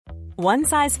One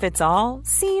size fits all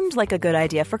seemed like a good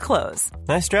idea for clothes.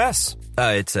 Nice dress.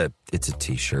 It's a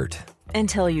t-shirt.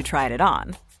 Until you tried it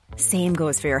on. Same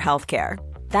goes for your healthcare.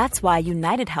 That's why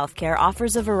United Healthcare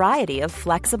offers a variety of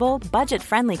flexible,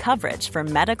 budget-friendly coverage for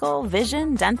medical,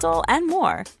 vision, dental, and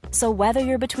more. So whether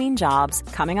you're between jobs,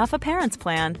 coming off a parent's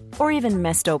plan, or even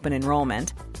missed open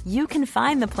enrollment, you can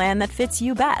find the plan that fits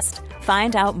you best.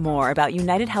 Find out more about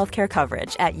United Healthcare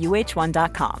coverage at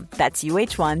uh1.com. That's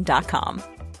uh1.com.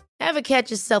 Ever catch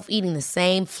yourself eating the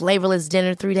same flavorless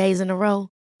dinner 3 days in a row?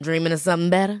 Dreaming of something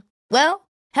better? Well,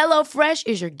 HelloFresh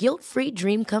is your guilt-free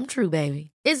dream come true, baby.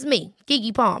 It's me,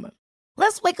 Keke Palmer.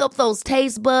 Let's wake up those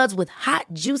taste buds with hot,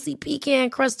 juicy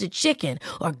pecan-crusted chicken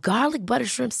or garlic butter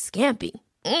shrimp scampi.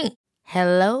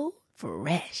 Hello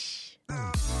Fresh.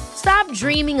 Stop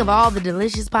dreaming of all the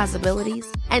delicious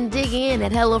possibilities and dig in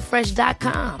at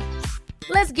HelloFresh.com.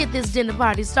 Let's get this dinner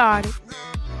party started.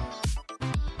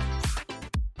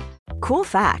 Cool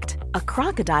fact, a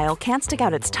crocodile can't stick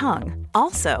out its tongue.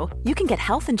 Also, you can get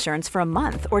health insurance for a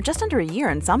month or just under a year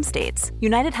in some states.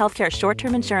 United Healthcare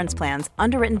short-term insurance plans,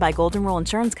 underwritten by Golden Rule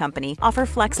Insurance Company, offer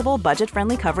flexible,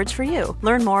 budget-friendly coverage for you.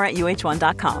 Learn more at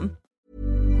uh1.com.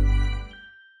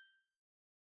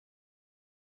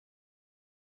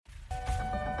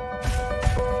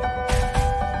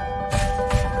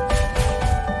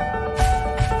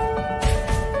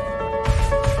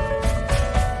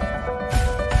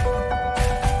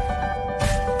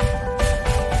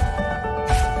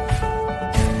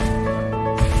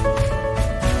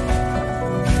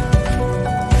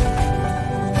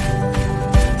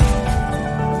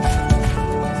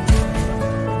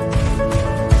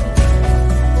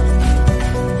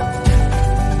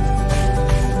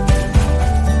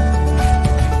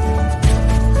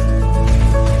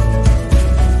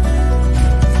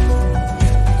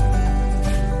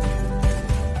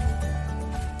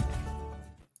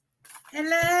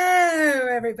 Hello,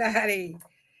 everybody.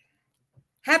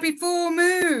 Happy full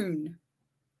moon.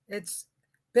 It's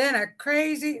been a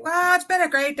great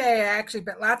day, actually,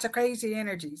 but lots of crazy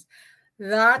energies.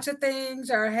 Lots of things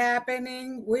are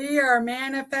happening. We are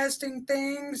manifesting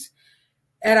things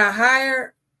at a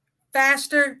higher,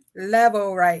 faster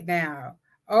level right now.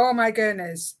 Oh, my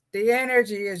goodness. The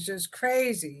energy is just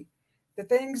crazy. The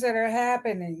things that are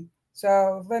happening.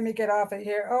 So let me get off of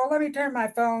here. Oh, let me turn my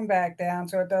phone back down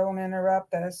so it don't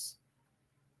interrupt us.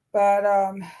 But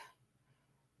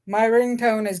my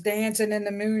ringtone is dancing in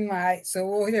the moonlight, so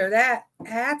we'll hear that.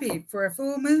 Happy for a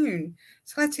full moon.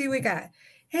 So let's see what we got.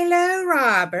 Hello,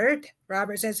 Robert.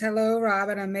 Robert says, hello,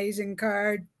 Robin. Amazing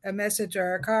card, a message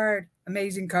or a card.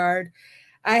 Amazing card.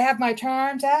 I have my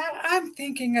charms out. I'm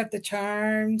thinking of the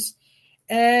charms.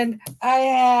 And I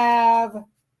have,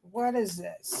 what is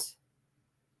this?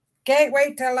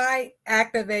 Gateway to Light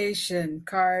activation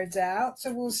cards out.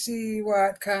 So we'll see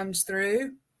what comes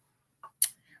through.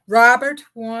 Robert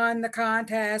won the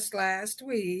contest last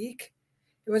week.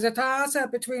 It was a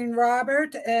toss-up between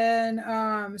Robert and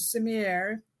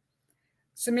Samir.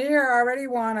 Samir already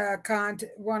won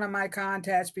one of my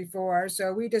contests before,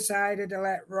 so we decided to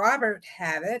let Robert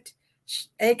have it,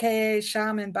 a.k.a.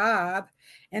 Shaman Bob.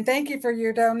 And thank you for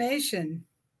your donation.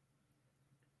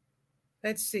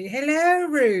 Let's see. Hello,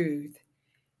 Ruth.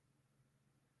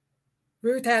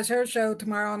 Ruth has her show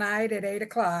tomorrow night at 8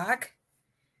 o'clock.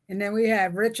 And then we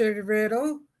have Richard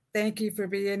Riddle. Thank you for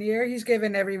being here. He's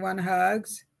giving everyone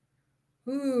hugs.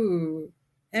 Ooh.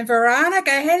 And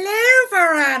Veronica. Hello,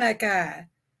 Veronica.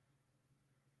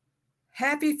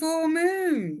 Happy full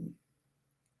moon.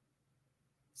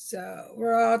 So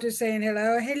we're all just saying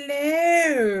hello.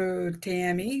 Hello,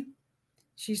 Tammy.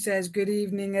 She says, good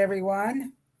evening,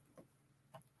 everyone.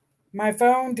 My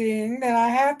phone dinged, and I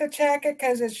have to check it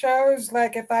because it shows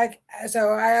like so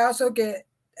I also get,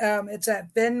 it's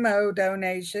at Venmo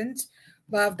donations,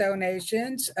 love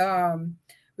donations.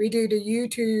 We do the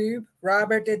YouTube.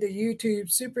 Robert did the YouTube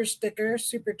super sticker,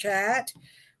 super chat.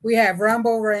 We have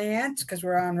Rumble rants because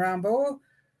we're on Rumble.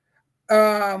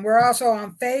 We're also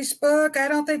on Facebook. I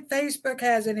don't think Facebook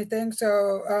has anything.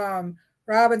 So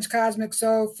Robyn's Cosmic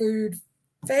Soul Food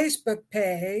Facebook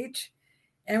page.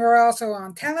 And we're also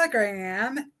on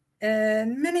Telegram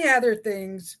and many other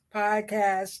things,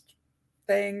 podcast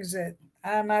things that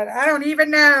I don't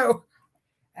even know.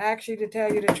 Actually, to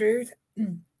tell you the truth,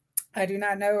 I do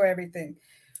not know everything.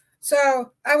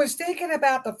 So I was thinking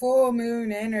about the full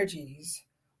moon energies.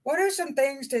 What are some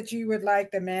things that you would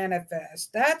like to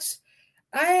manifest?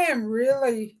 I am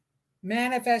really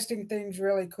manifesting things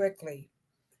really quickly.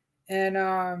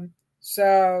 And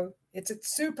so it's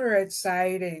super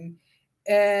exciting.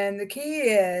 And the key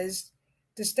is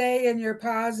to stay in your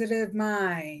positive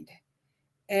mind.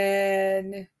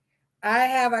 And I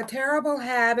have a terrible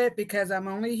habit because I'm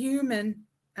only human.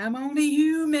 I'm only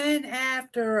human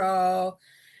after all.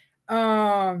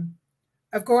 Um,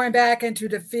 of going back into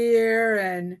the fear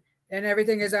and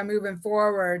everything as I'm moving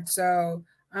forward. So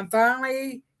I'm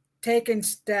finally taking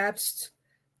steps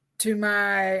to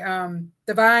my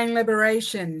divine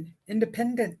liberation,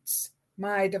 independence,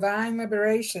 my divine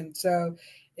liberation. So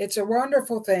it's a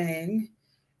wonderful thing.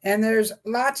 And there's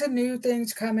lots of new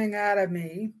things coming out of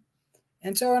me.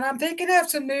 And I'm thinking of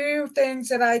some new things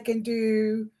that I can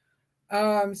do.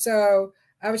 So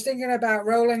I was thinking about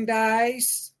rolling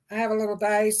dice. I have a little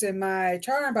dice in my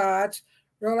charm box,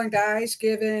 rolling dice,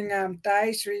 giving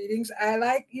dice readings. I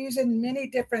like using many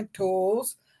different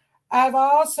tools. I've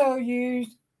also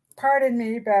used, pardon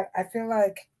me, but I feel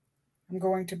like I'm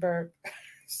going to burp.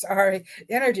 Sorry,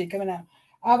 energy coming out.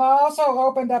 I've also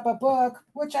opened up a book,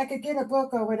 which I could get a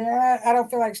book over there. I don't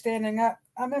feel like standing up.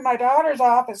 I'm in my daughter's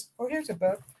office. Oh, here's a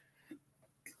book.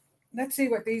 Let's see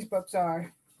what these books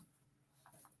are.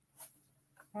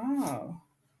 Oh,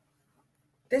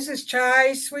 this is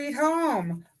Chai's Sweet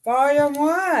Home, Volume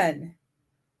 1.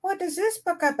 What is this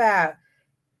book about?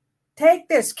 Take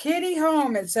this kitty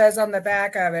home, it says on the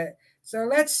back of it. So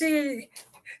let's see.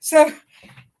 So,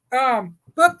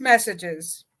 book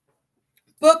messages,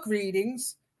 book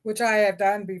readings, which I have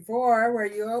done before, where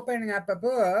you opening up a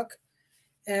book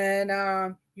and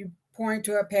you point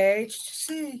to a page to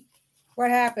see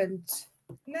what happens.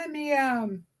 Let me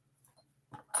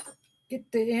get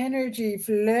the energy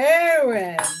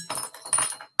flowing.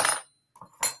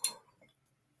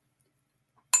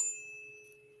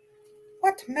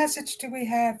 What message do we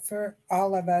have for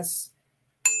all of us,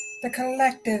 the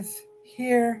collective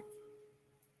here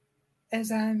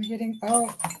as I'm hitting?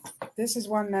 Oh, this is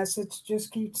one message.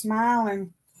 Just keep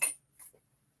smiling.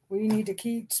 We need to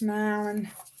keep smiling.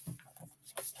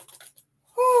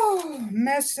 Oh,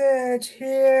 message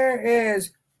here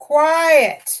is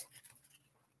quiet.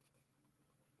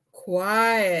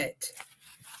 Quiet.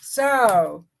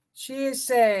 So she is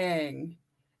saying,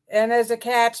 and as the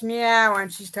cat's meowing,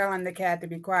 she's telling the cat to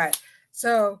be quiet.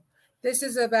 So this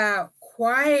is about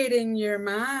quieting your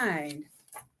mind.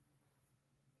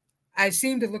 I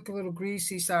seem to look a little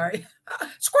greasy, sorry.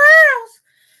 Squirrels!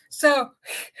 So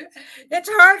it's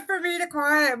hard for me to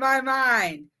quiet my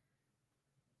mind.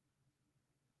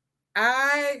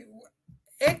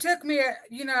 It took me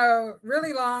a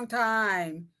really long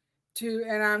time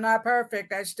and I'm not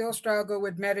perfect. I still struggle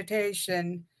with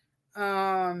meditation.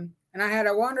 And I had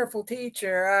a wonderful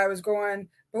teacher. I was going,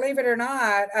 believe it or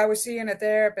not, I was seeing a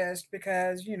therapist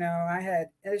because, I had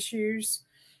issues.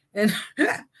 And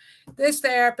this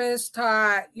therapist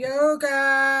taught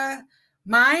yoga,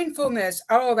 mindfulness.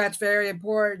 Oh, that's very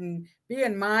important.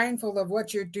 Being mindful of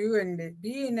what you're doing,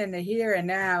 being in the here and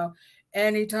now.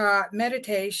 And he taught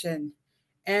meditation.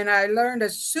 And I learned a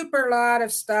super lot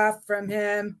of stuff from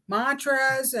him,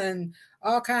 mantras and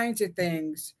all kinds of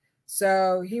things.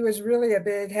 So he was really a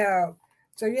big help.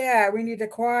 So yeah, we need to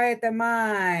quiet the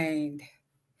mind.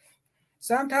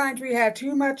 Sometimes we have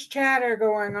too much chatter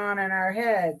going on in our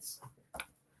heads.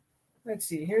 Let's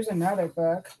see, here's another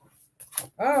book.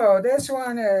 Oh, this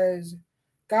one is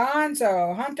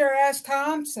Gonzo, Hunter S.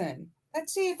 Thompson.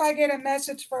 Let's see if I get a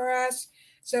message for us.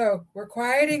 So we're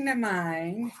quieting the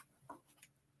mind.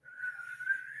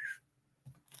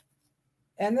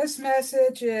 And this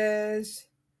message is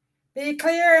be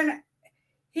clear, and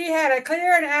he had a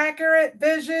clear and accurate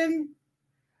vision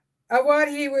of what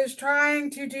he was trying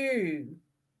to do.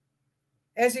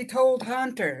 As he told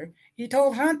Hunter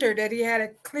that he had a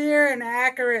clear and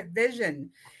accurate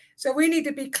vision. So we need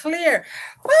to be clear.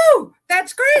 Woo,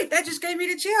 that's great. That just gave me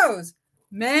the chills.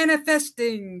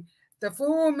 Manifesting the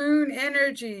full moon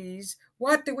energies.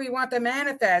 What do we want to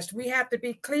manifest? We have to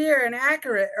be clear and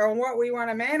accurate on what we want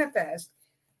to manifest.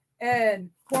 And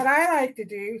what I like to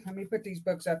do, let me put these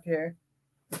books up here.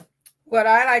 What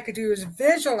I like to do is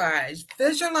visualize.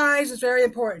 Visualize is very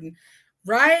important.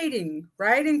 Writing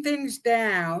things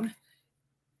down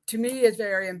to me is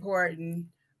very important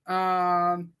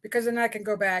because then I can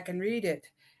go back and read it.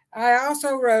 I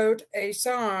also wrote a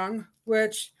song,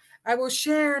 which I will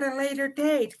share at a later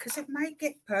date because it might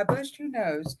get published. Who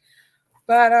knows?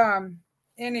 But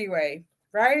anyway,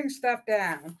 writing stuff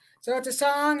down. So it's a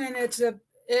song, and it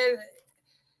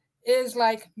is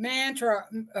like mantra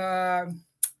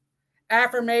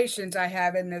affirmations I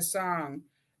have in this song.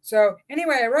 So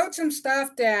anyway, I wrote some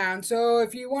stuff down. So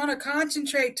if you want to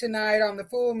concentrate tonight on the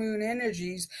full moon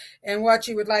energies and what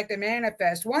you would like to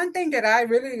manifest, one thing that I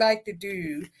really like to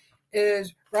do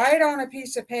is write on a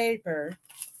piece of paper.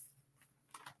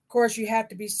 Of course, you have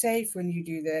to be safe when you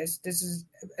do this. This is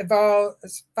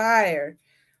involves fire.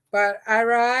 But I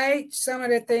write some of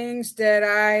the things that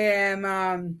I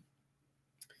am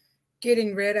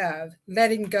getting rid of,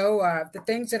 letting go of, the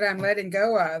things that I'm letting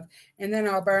go of, and then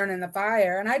I'll burn in the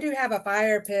fire. And I do have a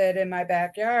fire pit in my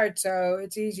backyard, so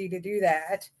it's easy to do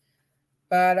that.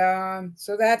 But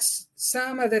so that's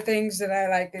some of the things that I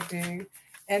like to do.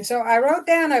 And so I wrote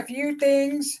down a few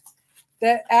things,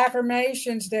 that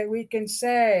affirmations that we can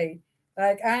say,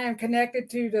 like I am connected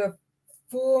to the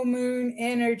full moon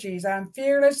energies. I'm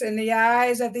fearless in the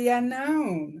eyes of the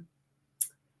unknown.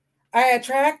 I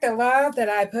attract the love that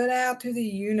I put out to the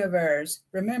universe.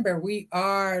 Remember, we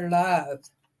are love.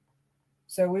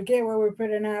 So we get what we're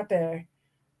putting out there.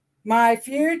 My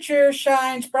future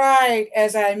shines bright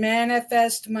as I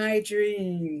manifest my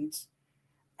dreams.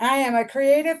 I am a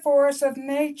creative force of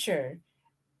nature.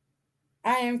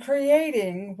 I am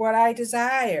creating what I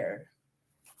desire.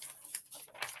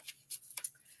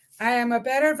 I am a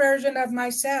better version of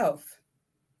myself.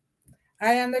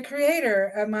 I am the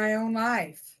creator of my own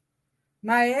life.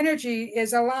 My energy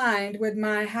is aligned with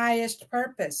my highest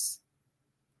purpose.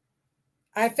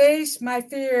 I face my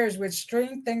fears with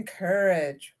strength and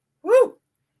courage. Woo!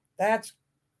 That's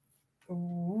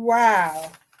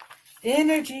wow.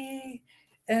 Energy.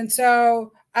 And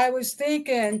so I was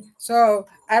thinking, so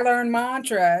I learned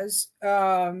mantras.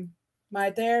 My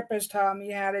therapist taught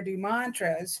me how to do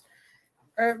mantras,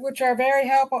 which are very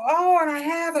helpful. Oh, and I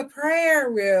have a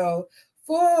prayer wheel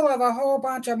full of a whole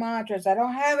bunch of mantras. I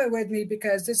don't have it with me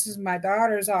because this is my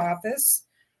daughter's office.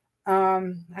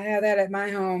 I have that at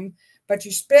my home, but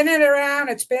you spin it around,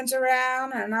 it spins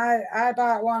around, and I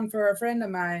bought one for a friend of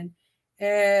mine,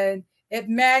 and it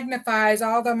magnifies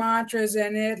all the mantras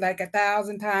in it like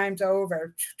 1,000 times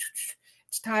over.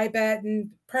 It's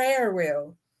Tibetan prayer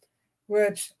wheel,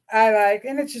 which I like,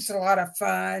 and it's just a lot of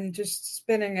fun just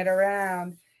spinning it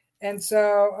around. And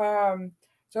so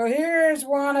here's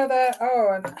one of the,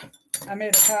 oh, and I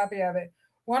made a copy of it.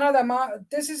 One of the,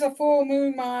 this is a full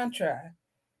moon mantra.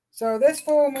 So this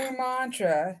full moon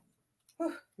mantra,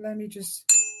 let me just,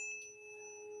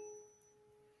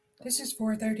 this is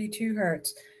 432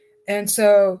 hertz. And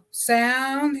so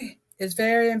sound is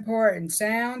very important,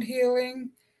 sound healing.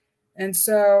 And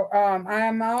so I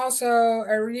am also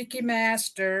a Reiki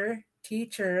master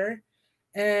teacher.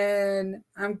 And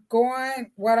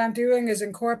what I'm doing is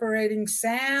incorporating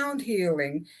sound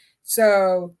healing.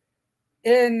 So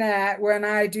in that, when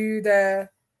I do the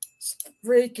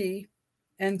Reiki,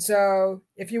 and so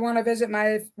if you want to visit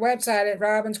my website at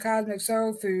Robyn's Cosmic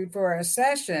Soul Food for a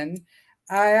session,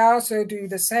 I also do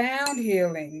the sound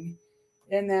healing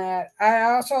in that. I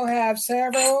also have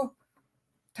several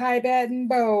Tibetan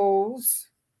bowls.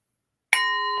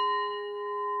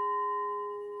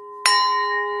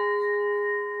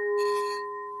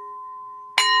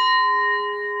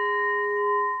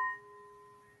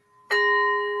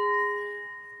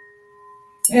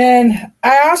 And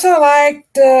I also like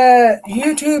the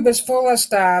YouTube is full of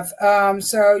stuff.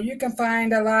 So you can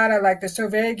find a lot of like the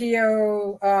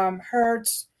Solfeggio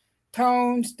hertz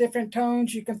tones, different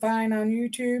tones you can find on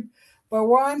YouTube. But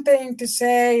one thing to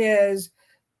say is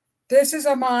this is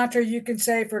a mantra you can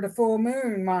say for the full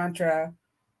moon mantra.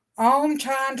 Om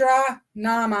Chandra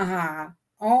Namaha.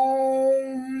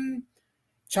 Om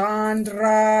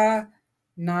Chandra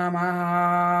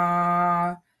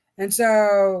Namaha. And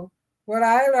so what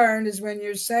I learned is when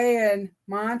you're saying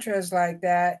mantras like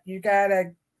that, you got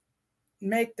to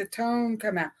make the tone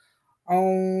come out.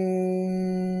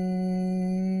 Om.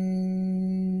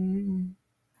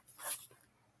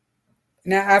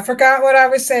 Now, I forgot what I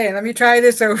was saying. Let me try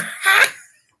this over.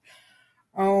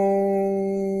 Om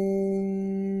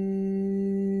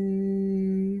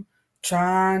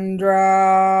Chandra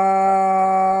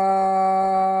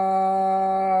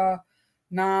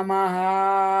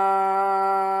Namaha.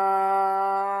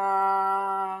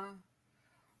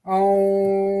 Om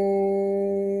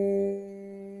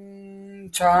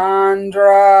Chandra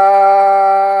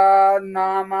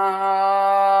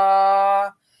Namaha.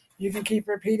 You can keep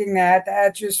repeating that.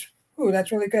 That's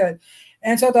really good.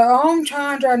 And so the Om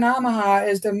Chandra Namaha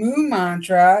is the moon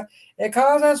mantra. It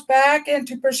calls us back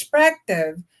into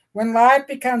perspective when life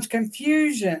becomes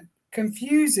confusing,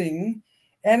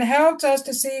 and helps us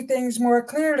to see things more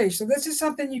clearly. So this is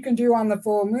something you can do on the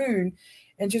full moon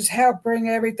and just help bring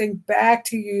everything back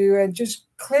to you and just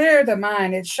clear the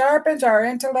mind. It sharpens our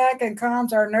intellect and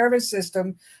calms our nervous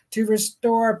system to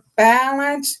restore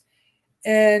balance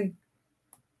and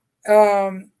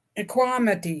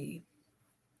equanimity.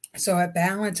 So it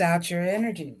balances out your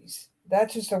energies.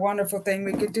 That's just a wonderful thing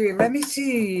we could do. Let me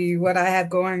see what I have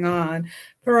going on.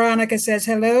 Veronica says,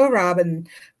 hello, Robyn.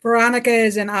 Veronica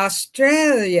is in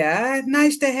Australia.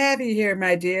 Nice to have you here,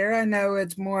 my dear. I know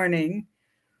it's morning.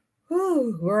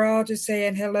 Whew, we're all just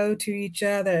saying hello to each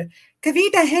other.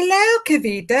 Kavita, hello,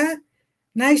 Kavita.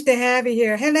 Nice to have you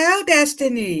here. Hello,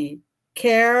 Destiny.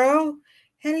 Carol,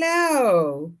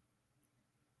 hello.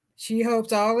 She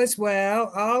hopes all is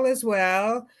well. All is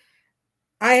well.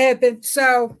 I have been,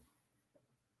 so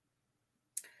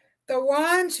the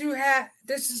ones who have,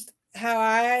 this is how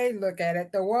I look at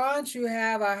it, the ones who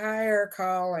have a higher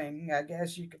calling, I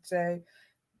guess you could say,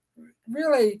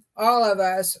 really all of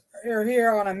us are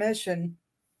here on a mission.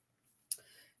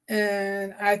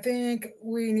 And I think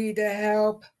we need to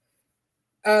help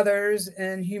others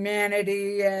and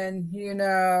humanity. And,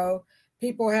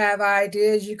 people have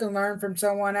ideas. You can learn from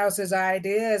someone else's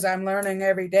ideas. I'm learning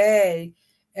every day.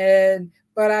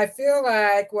 But I feel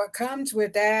like what comes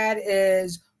with that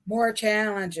is more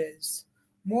challenges,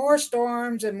 more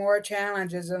storms and more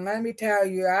challenges. And let me tell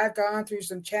you, I've gone through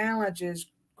some challenges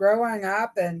growing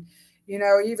up and,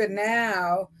 even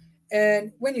now.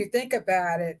 And when you think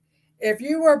about it, if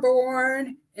you were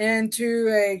born into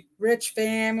a rich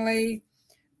family,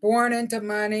 born into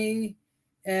money,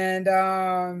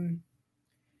 and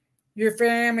your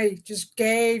family just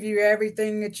gave you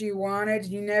everything that you wanted,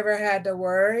 you never had to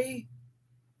worry,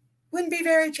 wouldn't be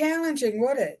very challenging,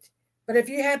 would it? But if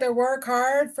you had to work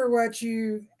hard for what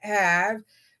you have,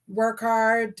 work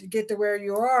hard to get to where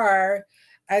you are,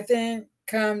 I think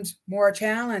comes more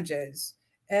challenges.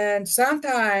 And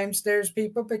sometimes there's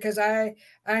people, because I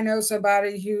know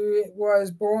somebody who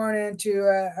was born into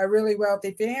a really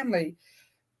wealthy family,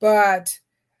 but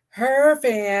her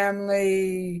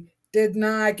family did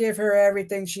not give her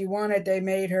everything she wanted. They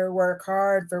made her work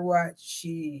hard for what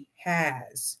she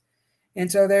has.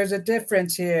 And so there's a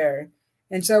difference here.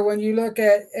 And so when you look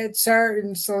at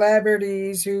certain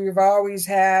celebrities who've always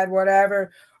had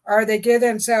whatever, or they give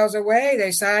themselves away,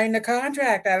 they sign the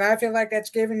contract. And I feel like that's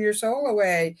giving your soul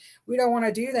away. We don't want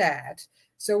to do that.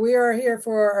 So we are here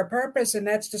for a purpose, and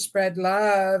that's to spread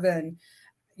love. And,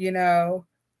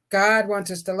 God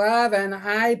wants us to love. And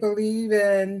I believe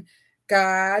in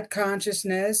God,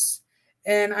 consciousness.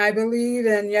 And I believe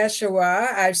in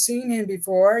Yeshua. I've seen him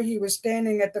before. He was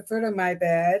standing at the foot of my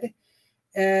bed.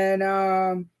 And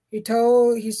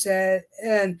he said,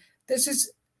 and this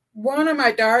is one of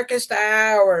my darkest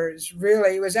hours,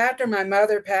 really. It was after my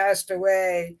mother passed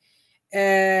away.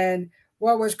 And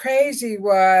what was crazy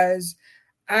was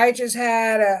I just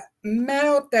had a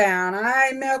meltdown.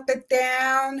 I melted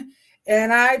down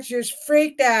and I just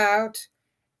freaked out.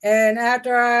 And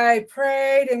after I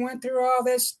prayed and went through all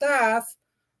this stuff,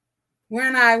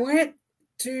 when I went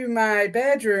to my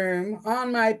bedroom,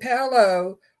 on my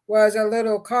pillow was a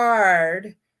little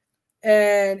card,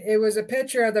 and it was a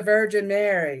picture of the Virgin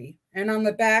Mary. And on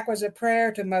the back was a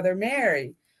prayer to Mother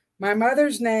Mary. My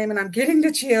mother's name, and I'm getting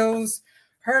the chills,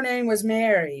 her name was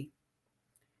Mary.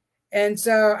 And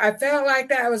so I felt like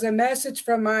that was a message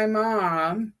from my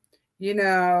mom,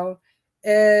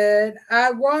 and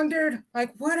I wondered,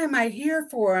 like, what am I here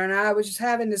for? And I was just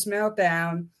having this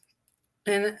meltdown.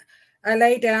 And I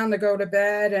lay down to go to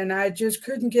bed, and I just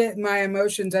couldn't get my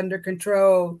emotions under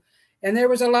control. And there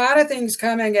was a lot of things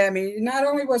coming at me. Not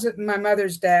only was it my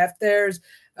mother's death, there's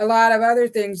a lot of other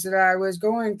things that I was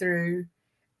going through.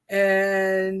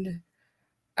 And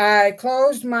I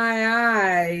closed my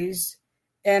eyes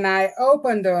and I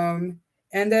opened them,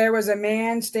 and there was a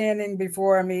man standing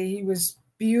before me. He was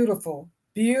beautiful,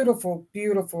 beautiful,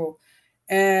 beautiful.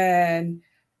 And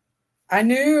I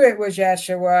knew it was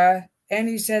Yeshua. And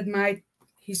he said,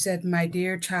 my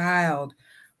dear child,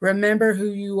 remember who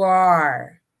you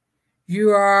are.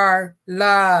 You are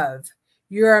love.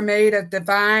 You are made of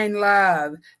divine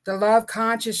love, the love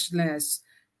consciousness.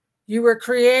 You were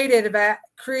created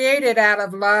out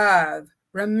of love.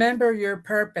 Remember your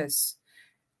purpose.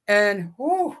 And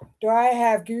do I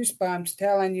have goosebumps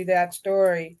telling you that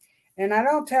story. And I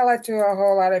don't tell it to a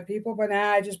whole lot of people, but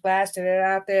now I just blasted it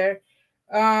out there.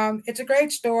 It's a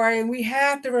great story, and we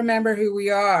have to remember who we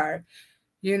are.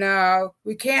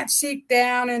 We can't seek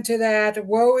down into that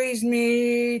woe is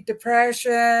me,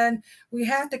 depression. We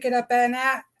have to get up and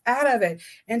out of it.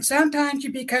 And sometimes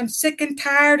you become sick and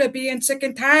tired of being sick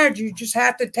and tired. You just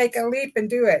have to take a leap and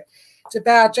do it. It's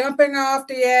about jumping off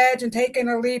the edge and taking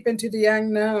a leap into the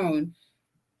unknown.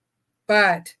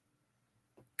 But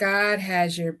God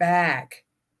has your back.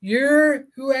 You're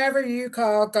whoever you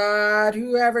call God,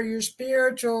 whoever your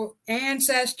spiritual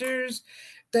ancestors,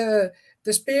 the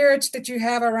spirits that you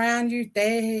have around you,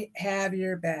 they have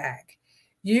your back.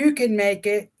 You can make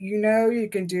it. You know you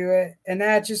can do it. And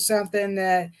that's just something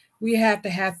that we have to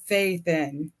have faith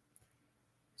in.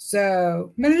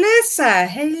 So, Melissa,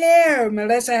 hello.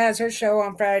 Melissa has her show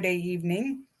on Friday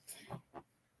evening.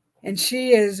 And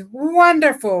she is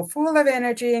wonderful, full of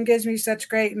energy, and gives me such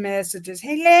great messages.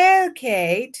 Hello,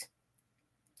 Kate.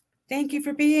 Thank you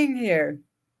for being here.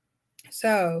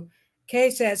 So,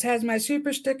 Kate says, has my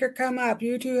super sticker come up?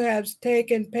 YouTube has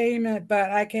taken payment, but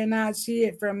I cannot see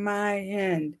it from my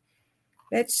end.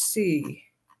 Let's see.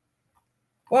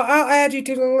 Well, I'll add you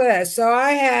to the list. So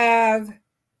I have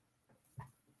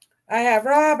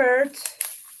Robert,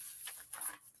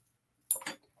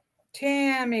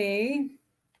 Tammy,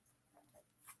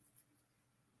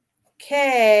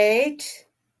 Kate.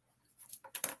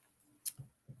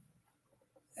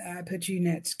 I put you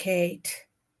next, Kate.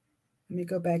 Let me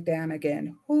go back down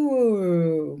again.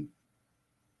 Ooh.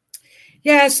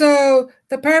 Yeah, so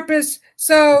the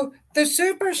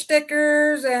super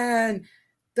stickers and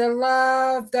the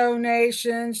love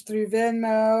donations through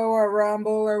Venmo or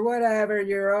Rumble or whatever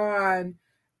you're on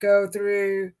go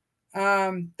through.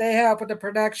 They help with the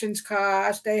production's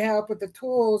cost. They help with the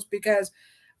tools because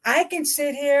I can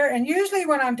sit here and usually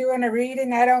when I'm doing a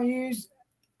reading,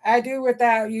 I do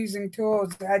without using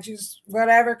tools. I just,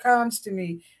 whatever comes to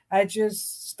me,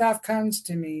 stuff comes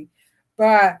to me.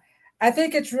 But I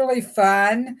think it's really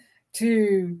fun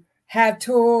to have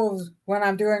tools when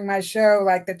I'm doing my show,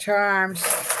 like the charms.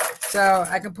 So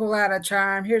I can pull out a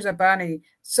charm. Here's a bunny.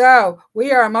 So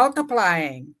we are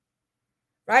multiplying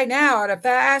right now at a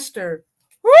faster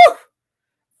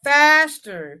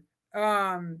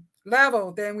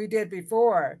level than we did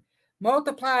before.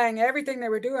 Multiplying everything that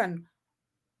we're doing.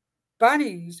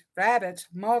 Bunnies, rabbits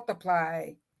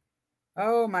multiply.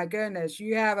 Oh my goodness.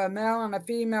 You have a male and a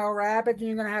female rabbit, and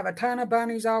you're going to have a ton of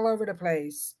bunnies all over the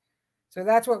place. So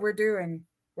that's what we're doing.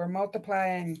 We're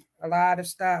multiplying a lot of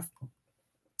stuff.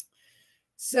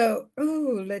 So,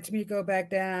 let me go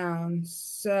back down.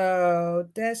 So,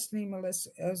 Destiny, Melissa,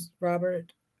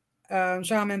 Robert,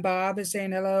 Shaman Bob is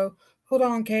saying hello. Hold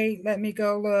on, Kate. Let me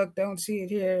go look. Don't see it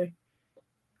here.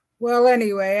 Well,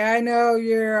 anyway, I know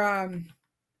you're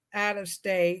out of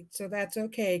state, so that's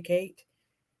okay, Kate.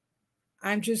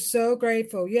 I'm just so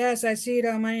grateful. Yes, I see it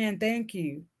on my end. Thank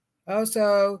you.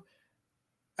 Also,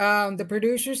 the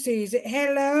producer sees it.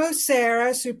 Hello,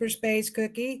 Sarah, Super Space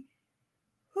Cookie.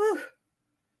 Whew.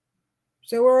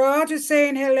 So we're all just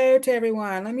saying hello to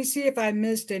everyone. Let me see if I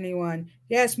missed anyone.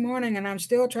 Yes, morning, and I'm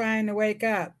still trying to wake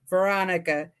up.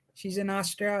 Veronica, she's in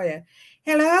Australia.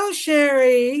 Hello,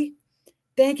 Sherry.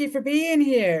 Thank you for being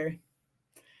here.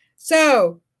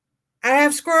 So I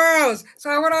have squirrels. So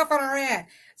I went off on a rant.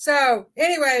 So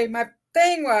anyway, my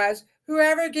thing was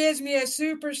whoever gives me a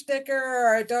super sticker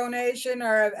or a donation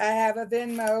or I have a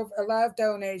Venmo, a love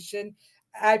donation,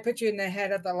 I put you in the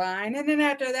head of the line. And then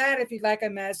after that, if you'd like a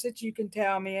message, you can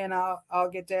tell me and I'll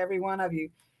get to every one of you.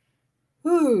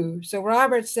 Ooh, so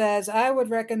Robert says, I would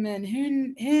recommend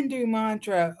Hindu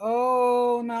mantra,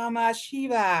 Oh Namah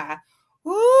Shiva.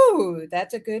 Ooh,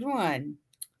 that's a good one.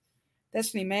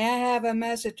 Destiny, may I have a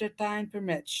message if time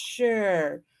permits?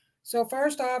 Sure. So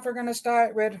first off, we're going to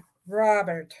start with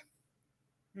Robert.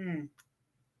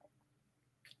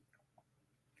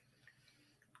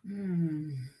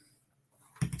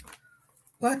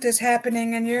 What is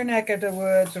happening in your neck of the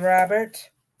woods, Robert?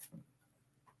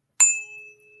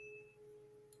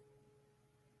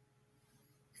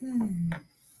 Let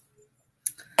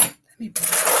me put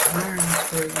the charms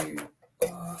for you.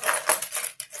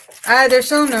 They're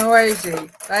so noisy.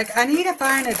 Like, I need to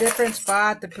find a different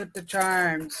spot to put the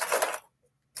charms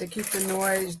to keep the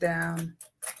noise down.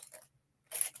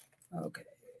 Okay.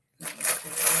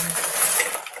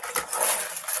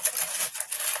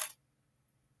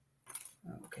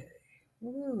 Okay.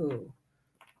 Ooh.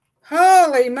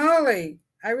 Holy moly.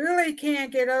 I really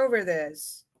can't get over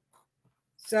this.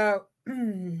 So,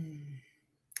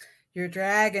 your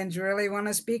dragons really want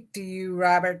to speak to you,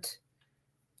 Robert.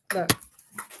 Look.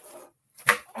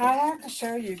 I have to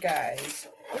show you guys.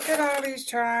 Look at all these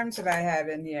charms that I have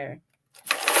in here.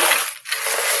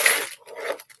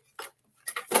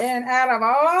 And out of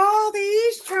all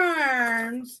these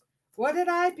charms, what did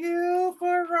I pull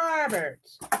for Robert?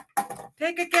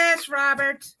 Take a guess,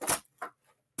 Robert.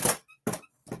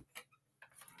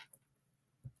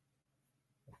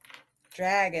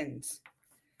 Dragons.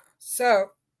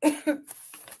 So,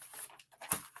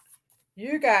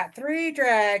 you got 3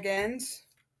 dragons.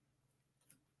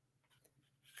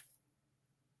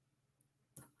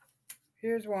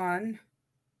 Here's one.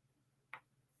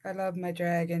 I love my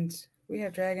dragons. We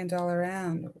have dragons all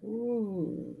around.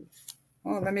 Ooh.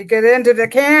 Oh, let me get into the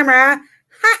camera.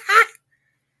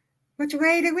 Which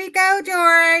way do we go,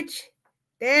 George?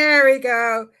 There we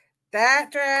go. That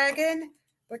dragon.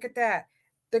 Look at that.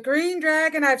 The green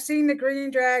dragon, I've seen the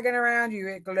green dragon around you.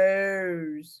 It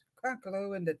glows. Can't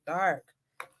glow in the dark.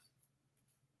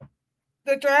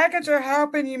 The dragons are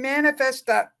helping you manifest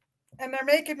stuff, and they're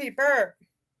making me burp.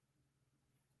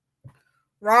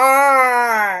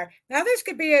 Roar! Now this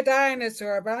could be a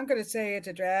dinosaur, but I'm going to say it's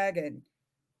a dragon.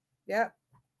 Yep.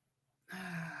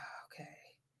 Okay.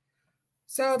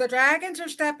 So the dragons are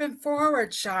stepping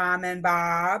forward, Shaman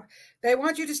Bob. They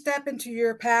want you to step into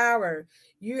your power.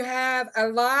 You have a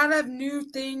lot of new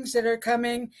things that are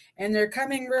coming, and they're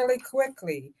coming really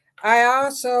quickly. I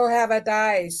also have a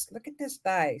dice. Look at this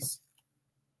dice.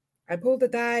 I pulled the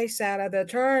dice out of the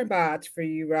charm box for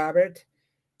you, Robert.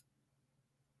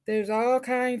 There's all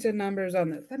kinds of numbers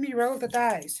on it. Let me roll the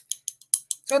dice.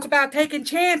 So it's about taking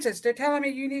chances. They're telling me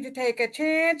you need to take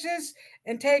chances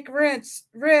and take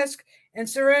risk and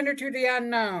surrender to the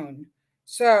unknown.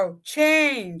 So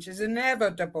change is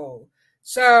inevitable.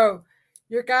 So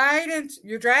your guidance,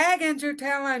 your dragons are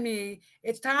telling me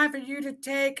it's time for you to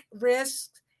take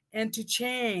risks and to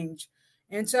change.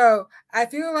 And so I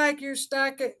feel like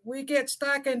we get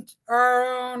stuck in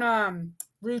our own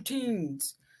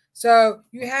routines. So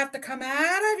you have to come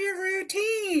out of your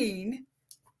routine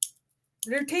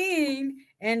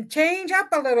and change up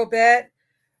a little bit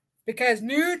because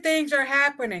new things are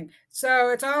happening. So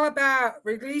it's all about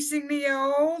releasing the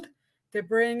old to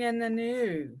bring in the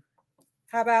new.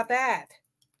 How about that?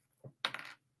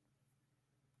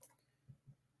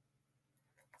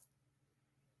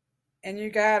 And you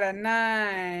got a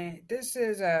 9. This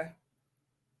is a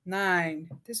 9.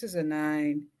 This is a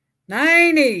 9.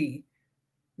 90.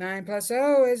 9 plus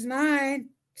 0 is 9.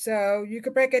 So you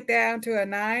could break it down to a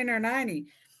 9 or 90.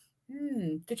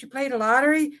 Did you play the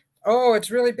lottery? Oh, it's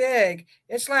really big.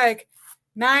 It's like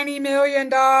 $90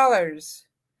 million.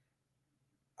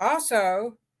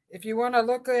 Also, if you want to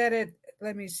look at it,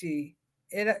 let me see.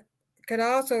 It could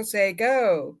also say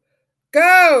go.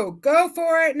 Go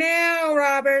for it now,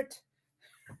 Robert.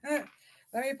 Let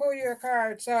me pull you a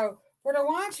card. So for the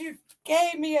ones who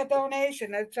gave me a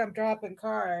donation, as I'm dropping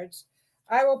cards,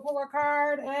 I will pull a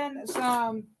card and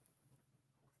some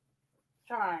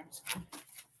charms.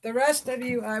 The rest of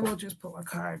you, I will just pull a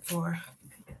card for.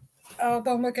 Oh,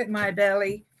 don't look at my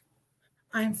belly.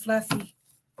 I'm fluffy.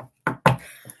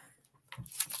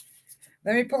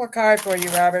 Let me pull a card for you,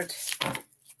 Robert.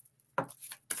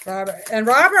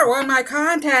 Robert won my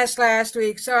contest last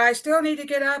week, so I still need to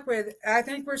get up with. I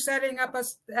think we're setting up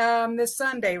this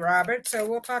Sunday, Robert. So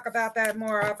we'll talk about that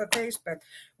more off of Facebook.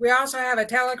 We also have a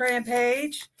Telegram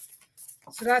page,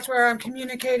 so that's where I'm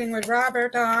communicating with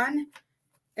Robert on.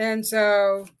 And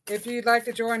so if you'd like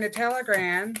to join the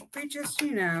Telegram, we just,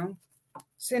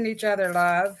 send each other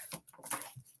love.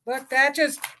 Look, did you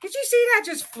see that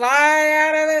just fly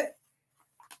out of it?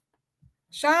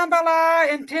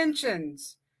 Shambhala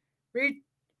intentions.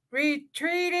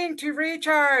 Retreating to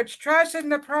recharge, trust in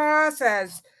the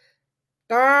process.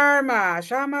 Dharma,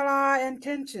 Shambhala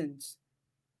intentions.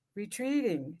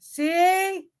 Retreating.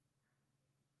 See?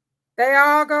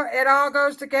 It all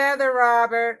goes together,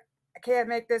 Robert. I can't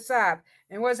make this up.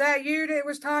 And was that you that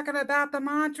was talking about the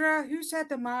mantra? Who said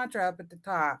the mantra up at the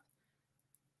top?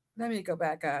 Let me go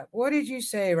back up. What did you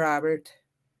say, Robert?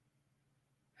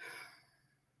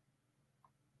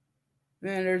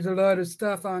 Man, there's a lot of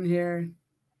stuff on here.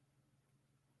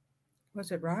 Was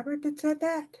it Robert that said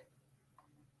that?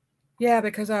 Yeah,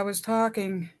 because I was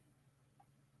talking.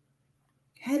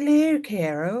 Hello,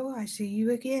 Carol. I see you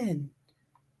again.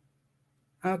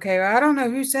 Okay, well, I don't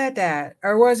know who said that.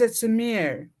 Or was it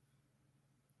Samir?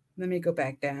 Let me go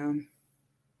back down.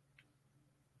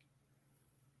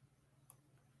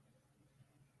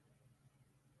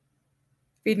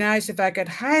 Be nice if I could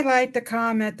highlight the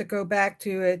comment to go back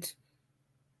to it.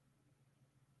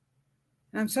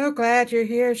 I'm so glad you're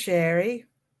here, Sherry.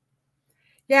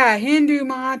 Yeah, Hindu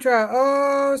mantra,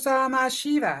 Oh Sama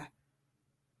Shiva.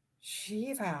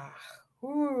 Shiva.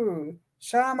 Ooh,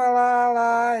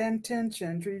 Shamalala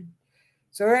intention.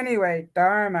 So anyway,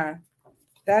 Dharma.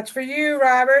 That's for you,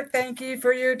 Robert. Thank you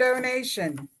for your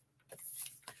donation.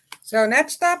 So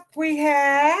next up we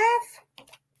have,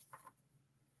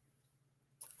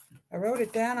 I wrote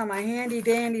it down on my handy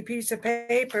dandy piece of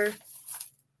paper.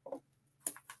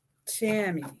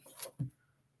 Tammy.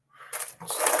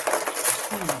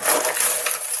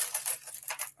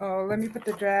 Oh, let me put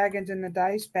the dragons and the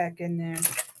dice back in there.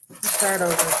 Let's start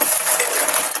over.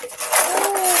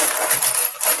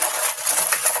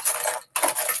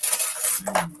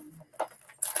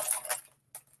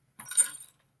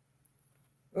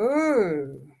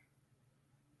 Ooh.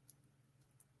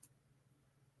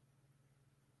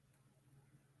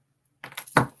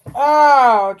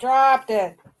 Oh, dropped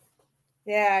it.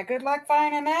 Yeah, good luck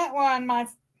finding that one, my.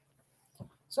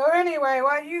 So anyway,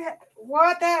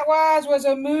 what that was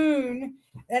a moon,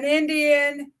 an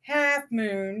Indian half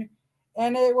moon,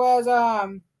 and it was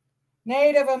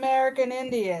Native American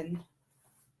Indian,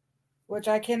 which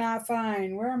I cannot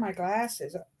find. Where are my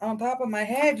glasses? On top of my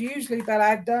head usually, but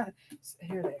I've done.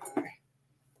 Here they are.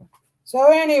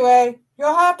 So anyway,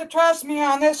 you'll have to trust me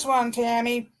on this one,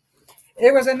 Tammy.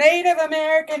 It was a Native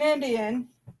American Indian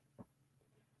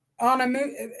on a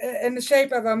moon in the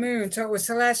shape of a moon, so it was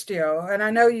celestial. And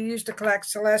I know you used to collect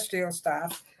celestial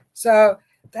stuff. So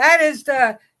that is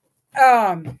the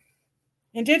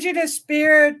indigenous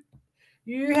spirit.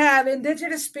 You have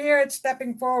indigenous spirits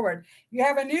stepping forward. You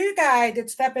have a new guide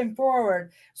that's stepping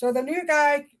forward. So the new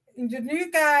guide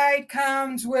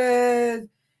comes with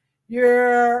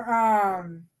your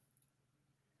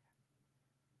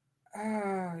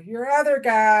other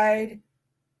guide.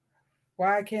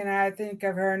 Why can't I think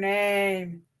of her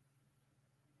name?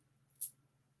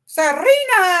 Serena!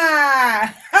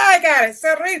 I got it.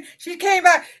 Serena. She came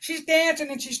back. She's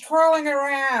dancing and she's twirling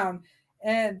around.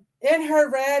 And in her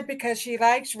red, because she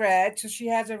likes red, so she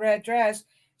has a red dress,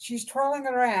 she's twirling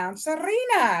around.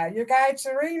 Serena! Your guide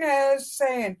Serena is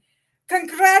saying,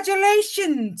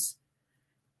 congratulations!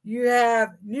 You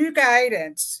have new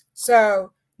guidance.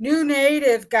 So new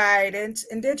native guidance,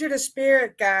 indigenous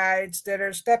spirit guides that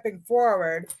are stepping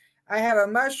forward. I have a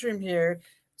mushroom here.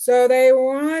 So they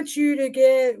want you to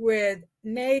get with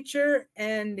nature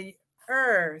and the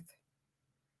earth.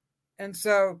 And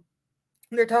so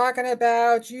they're talking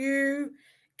about you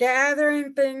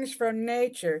gathering things from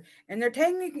nature. And they're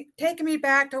taking me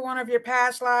back to one of your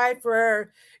past lives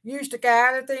where you used to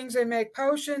gather things and make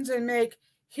potions and make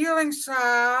healing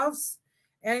salves.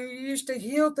 And you used to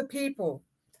heal the people.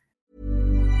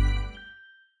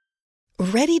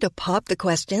 Ready to pop the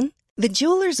question? The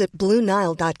jewelers at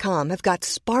BlueNile.com have got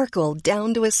sparkle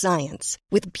down to a science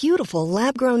with beautiful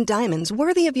lab-grown diamonds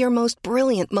worthy of your most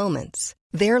brilliant moments.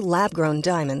 Their lab-grown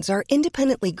diamonds are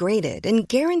independently graded and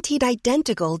guaranteed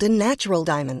identical to natural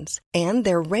diamonds, and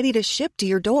they're ready to ship to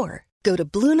your door. Go to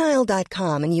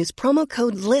BlueNile.com and use promo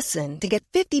code LISTEN to get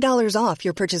 $50 off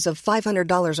your purchase of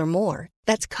 $500 or more.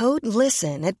 That's code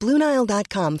LISTEN at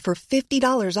BlueNile.com for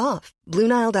 $50 off.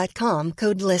 BlueNile.com,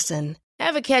 code LISTEN.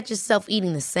 Ever catch yourself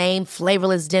eating the same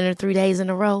flavorless dinner 3 days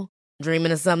in a row?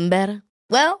 Dreaming of something better?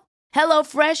 Well,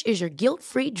 HelloFresh is your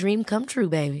guilt-free dream come true,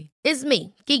 baby. It's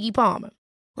me, Keke Palmer.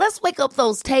 Let's wake up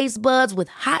those taste buds with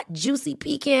hot, juicy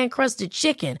pecan-crusted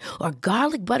chicken or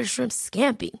garlic butter shrimp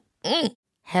scampi.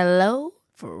 Hello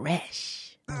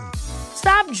Fresh.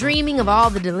 Stop dreaming of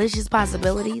all the delicious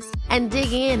possibilities and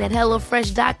dig in at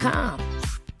HelloFresh.com.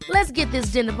 Let's get this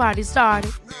dinner party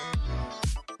started.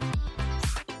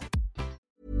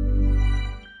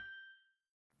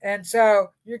 And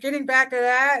so you're getting back to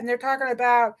that, and they're talking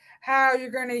about how you're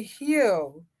going to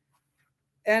heal.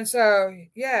 And so,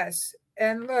 yes.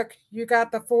 And look, you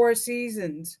got the 4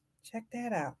 seasons. Check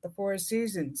that out, the 4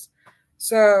 seasons.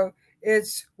 So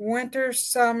it's winter,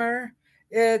 summer.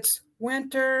 It's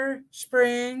winter,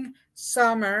 spring,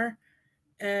 summer,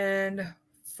 and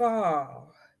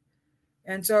fall.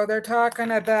 And so they're talking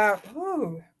about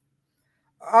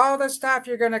all the stuff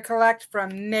you're going to collect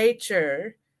from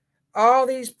nature, all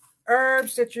these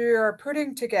herbs that you are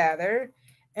putting together.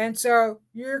 And so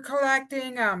you're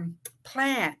collecting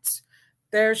plants.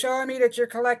 They're showing me that you're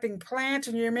collecting plants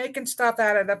and you're making stuff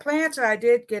out of the plants. I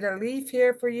did get a leaf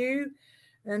here for you.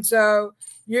 And so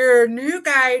your new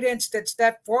guidance that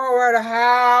stepped forward,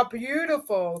 how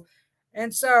beautiful.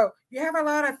 And so you have a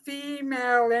lot of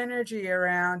female energy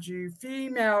around you,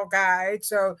 female guides.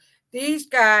 So these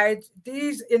guides,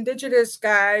 these indigenous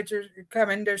guides are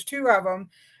coming. There's 2 of them.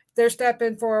 They're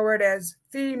stepping forward as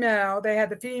female. They have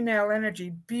the female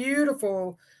energy,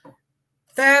 beautiful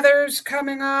feathers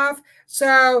coming off.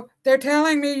 So they're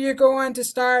telling me you're going to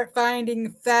start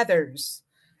finding feathers.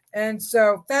 And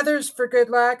so feathers for good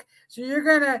luck. So you're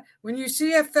going to, when you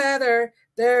see a feather,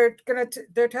 they're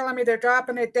telling me they're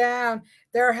dropping it down.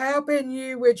 They're helping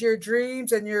you with your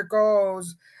dreams and your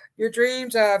goals, your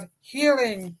dreams of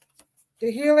healing,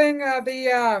 the healing of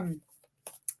the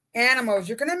animals.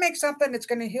 You're going to make something that's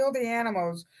going to heal the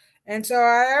animals. And so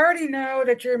I already know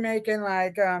that you're making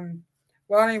like,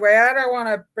 well, anyway, I don't want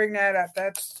to bring that up.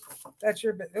 That's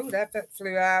your, that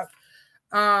flew out.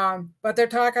 But they're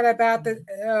talking about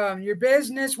your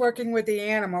business working with the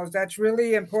animals. That's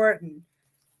really important.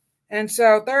 And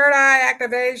so third eye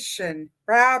activation,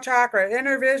 brow chakra,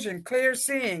 inner vision, clear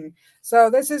seeing. So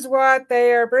this is what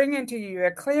they are bringing to you,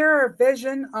 a clearer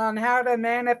vision on how to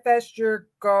manifest your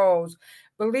goals.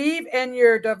 Believe in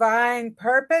your divine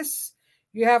purpose.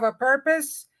 You have a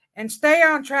purpose and stay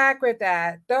on track with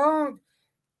that. Don't,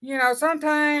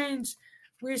 sometimes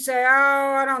we say,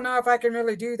 oh, I don't know if I can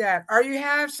really do that. Or you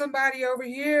have somebody over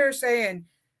here saying,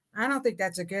 I don't think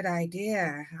that's a good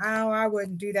idea. Oh, I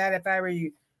wouldn't do that if I were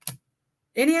you.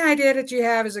 Any idea that you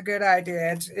have is a good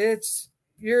idea. It's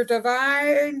your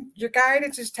divine, your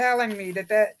guidance is telling me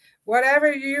that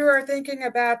whatever you are thinking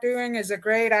about doing is a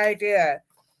great idea.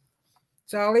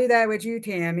 So I'll leave that with you,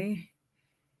 Tammy.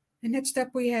 And next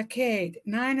up we have Kate.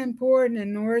 9 important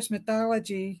in Norse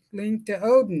mythology linked to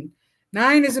Odin.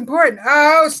 9 is important.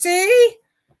 Oh, see?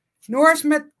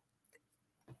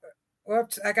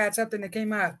 Whoops, I got something that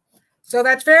came up. So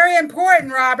that's very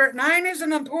important, Robert. 9 is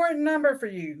an important number for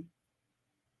you.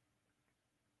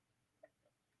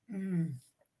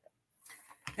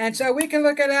 And so we can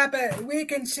look it up. We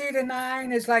can see the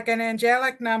 9 is like an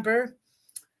angelic number.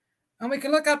 And we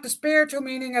can look up the spiritual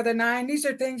meaning of the 9. These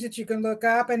are things that you can look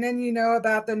up. And then you know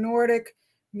about the Nordic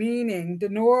meaning, the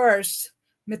Norse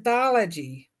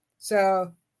mythology.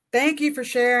 So thank you for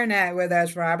sharing that with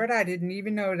us, Robert. I didn't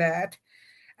even know that.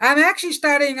 I'm actually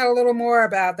studying a little more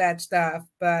about that stuff.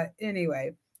 But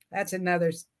anyway, that's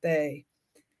another day.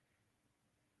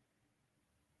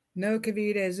 No,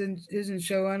 Kavita isn't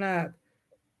showing up.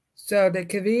 So the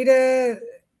Kavita,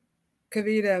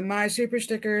 my super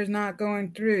sticker is not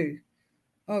going through.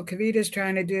 Oh, Kavita's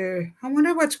trying to do. I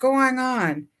wonder what's going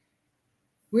on.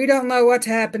 We don't know what's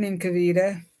happening,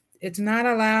 Kavita. It's not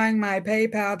allowing my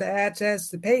PayPal to access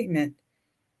the payment.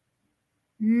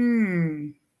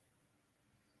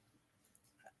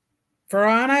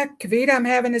 Veronica, Kavita, I'm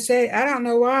having to say, I don't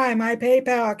know why my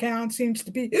PayPal account seems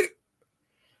to be.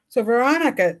 So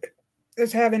Veronica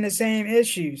is having the same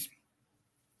issues.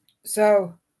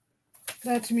 So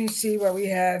let me see what we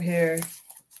have here.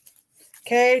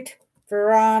 Kate,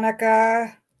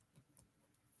 Veronica,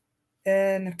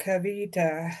 and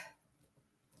Kavita.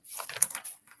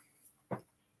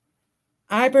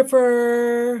 I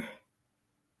prefer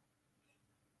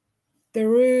the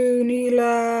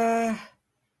Runila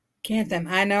Kantham.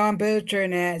 I know I'm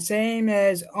butchering that. Same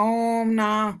as Om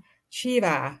Namah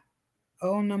Shiva.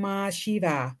 Om Namah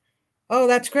Shiva. Oh,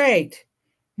 that's great.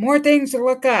 More things to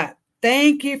look up.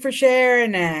 Thank you for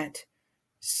sharing that,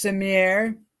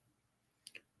 Samir.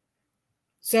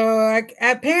 So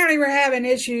apparently we're having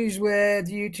issues with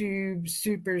YouTube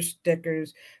super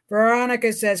stickers.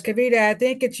 Veronica says, Kavita, I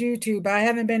think it's YouTube. I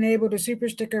haven't been able to super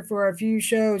sticker for a few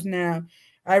shows now.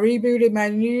 I rebooted my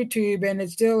YouTube and it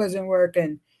still isn't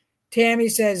working. Tammy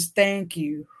says, thank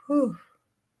you. Whew.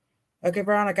 Okay,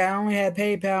 Veronica, I only have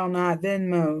PayPal, not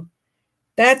Venmo.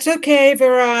 That's okay,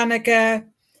 Veronica.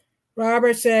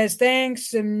 Robert says, thanks,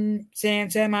 Sam.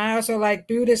 I also like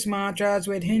Buddhist mantras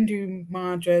with Hindu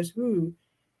mantras. Ooh.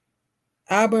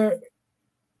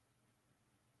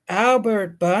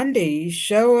 Albert Bundy,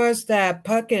 show us that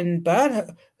puckin' butt.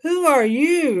 Who are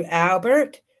you,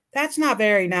 Albert? That's not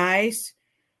very nice.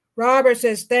 Robert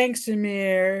says, thanks,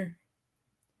 Samir.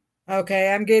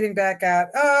 Okay, I'm getting back out.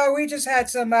 Oh, we just had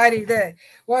somebody that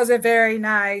wasn't very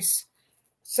nice.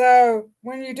 So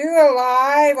when you do a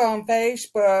live on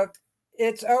Facebook,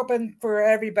 it's open for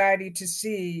everybody to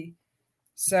see.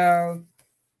 So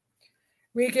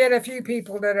we get a few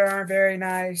people that aren't very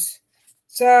nice.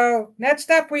 So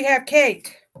next up we have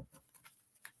Kate.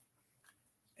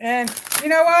 And you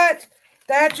know what?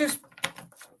 That just...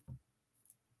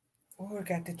 Oh, I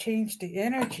got to change the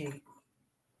energy.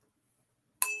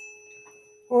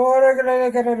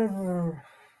 Oh,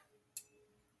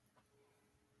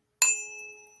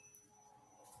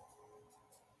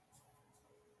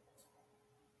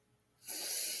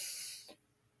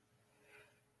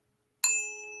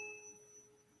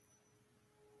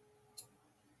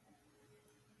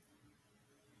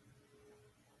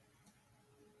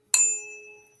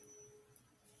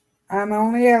 I'm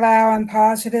only allowing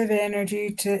positive energy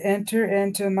to enter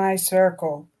into my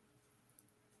circle.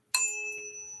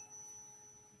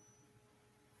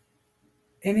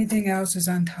 Anything else is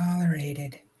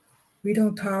untolerated. We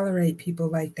don't tolerate people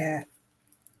like that.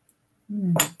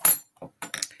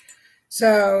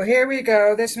 So here we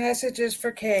go. This message is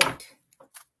for Kate.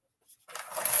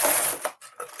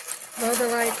 Love the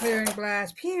light clearing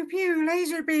blast. Pew, pew,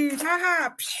 laser beams.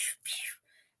 Ha-ha. Pew, pew.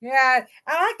 Yeah,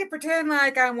 I like to pretend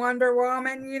like I'm Wonder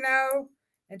Woman,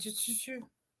 and just.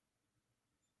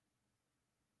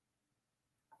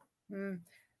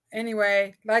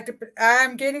 Anyway,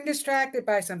 I'm getting distracted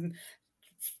by something.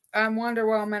 I'm Wonder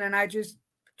Woman, and I just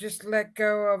let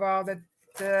go of all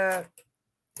the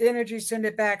energy, send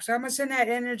it back. So I'm gonna send that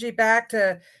energy back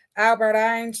to Albert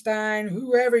Einstein,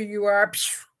 whoever you are.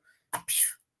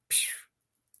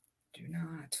 Do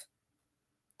not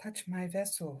touch my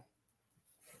vessel.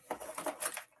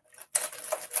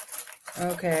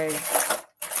 Okay.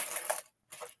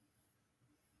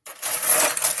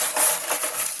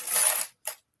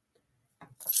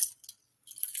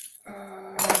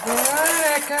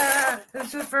 Veronica.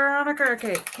 This is Veronica or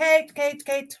Kate? Kate.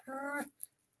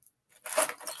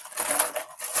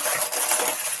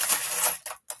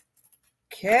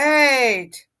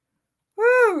 Kate.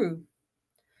 Woo.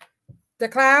 The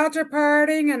clouds are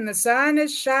parting and the sun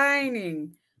is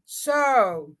shining.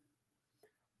 So,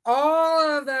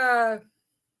 all of the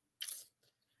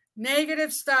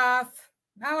negative stuff,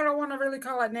 I don't want to really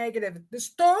call it negative. The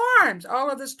storms,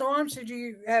 all of the storms that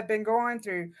you have been going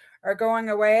through are going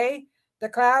away. The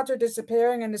clouds are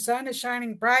disappearing and the sun is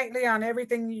shining brightly on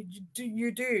everything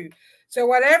you do. So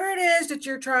whatever it is that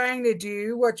you're trying to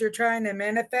do, what you're trying to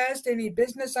manifest, any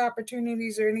business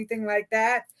opportunities or anything like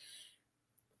that,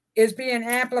 is being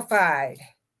amplified.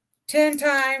 10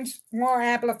 times more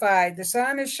amplified. The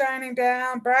sun is shining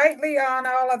down brightly on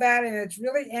all of that, and it's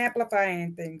really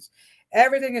amplifying things.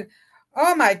 Everything is,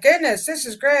 oh my goodness, this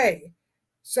is great.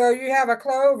 So you have a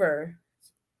clover.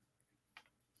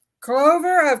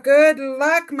 Clover of good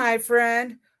luck, my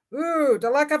friend. Ooh, the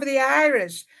luck of the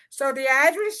Irish. So the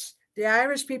Irish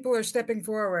people are stepping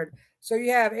forward. So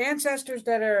you have ancestors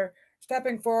that are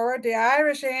stepping forward. The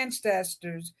Irish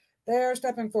ancestors, they're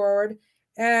stepping forward.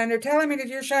 And they're telling me that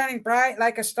you're shining bright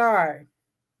like a star.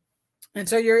 And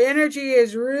so your energy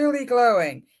is really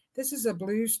glowing. This is a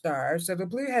blue star. So the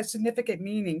blue has significant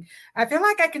meaning. I feel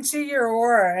like I can see your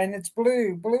aura and it's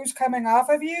blue. Blue's coming off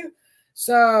of you.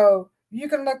 So you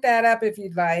can look that up if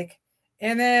you'd like.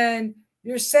 And then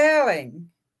you're sailing.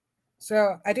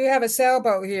 So I do have a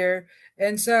sailboat here.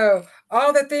 And so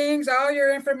all the things, all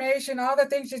your information, all the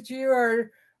things that you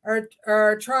are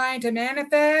trying to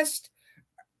manifest,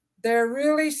 they're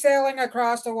really sailing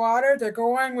across the water. They're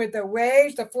going with the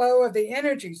waves, the flow of the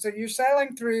energy. So you're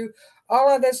sailing through all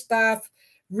of this stuff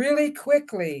really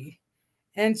quickly.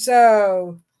 And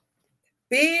so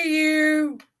be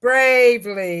you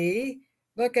bravely.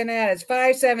 Looking at it's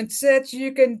 576.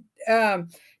 You can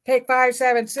take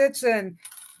 576 and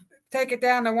take it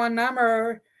down to one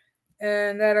number.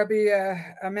 And that'll be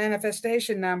a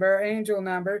manifestation number, angel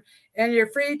number. And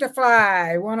you're free to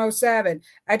fly, 107.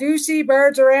 I do see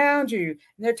birds around you. And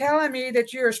they're telling me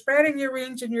that you're spreading your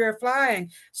wings and you're flying.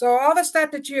 So all the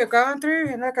stuff that you have gone through,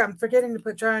 and look, I'm forgetting to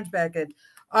put charge back in.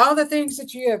 All the things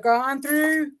that you have gone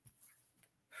through,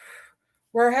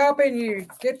 we're helping you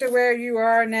get to where you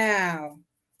are now.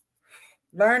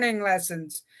 Learning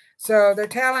lessons. So they're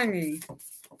telling me,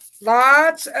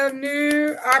 lots of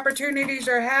new opportunities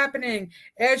are happening.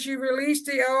 As you release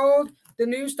the old, the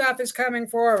new stuff is coming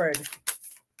forward.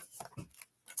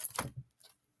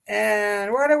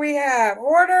 And what do we have?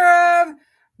 Order of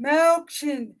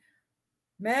Melchizedek.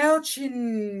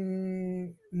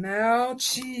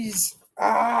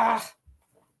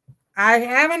 I'm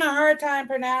having a hard time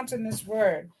pronouncing this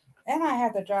word. And I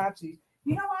have the dropsies.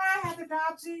 You know why I have the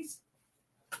dropsies?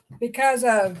 Because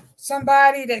of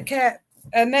somebody that kept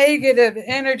a negative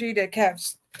energy that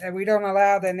kept, and we don't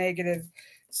allow the negative.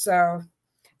 So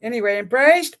anyway,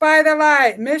 embraced by the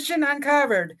light, mission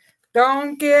uncovered.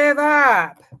 Don't give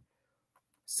up.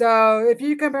 So if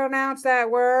you can pronounce that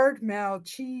word,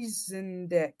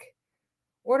 Melchizedek.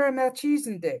 Order of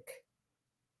Melchizedek.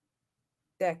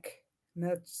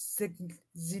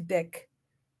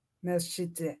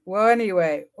 Melchizedek. Well,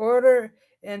 anyway, order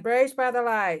embraced by the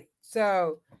light.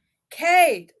 So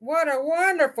Kate, what a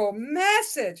wonderful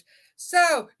message.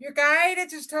 So your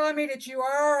guidance is telling me that you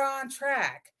are on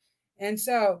track. And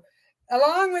so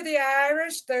along with the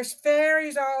Irish, there's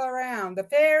fairies all around. The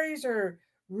fairies are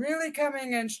really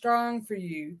coming in strong for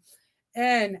you.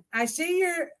 And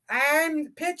I'm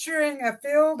picturing a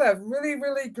field of really,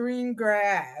 really green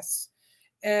grass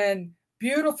and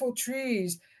beautiful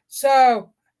trees.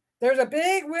 So there's a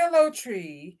big willow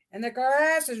tree and the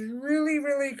grass is really,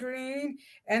 really green.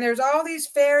 And there's all these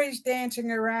fairies dancing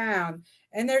around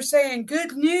and they're saying,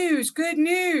 good news, good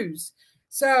news.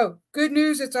 So good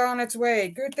news, it's on its way.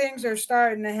 Good things are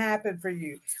starting to happen for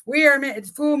you.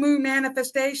 It's full moon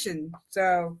manifestation.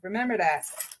 So remember that.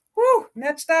 Whew,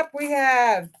 next up we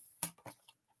have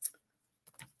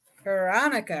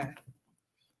Veronica.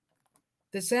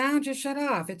 The sound just shut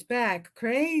off. It's back.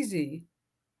 Crazy.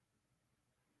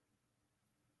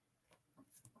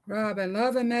 Robyn,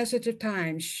 love a message of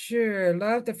time. Sure.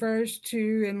 Love the first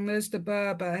two and list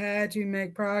above, but had to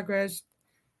make progress.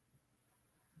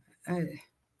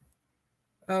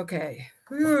 Okay.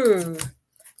 Whew.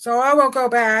 So I will go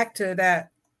back to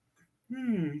that.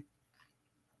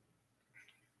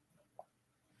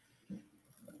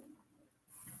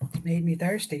 Made me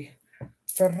thirsty.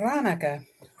 Veronica.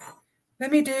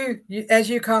 Let me do, as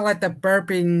you call it, the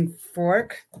burping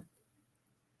fork.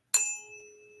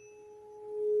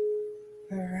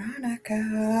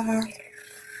 Veronica.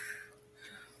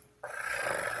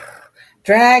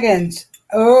 Dragons.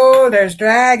 Oh, there's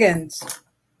dragons.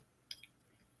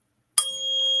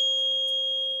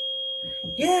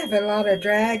 You have a lot of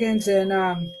dragons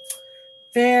and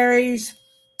fairies.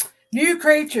 New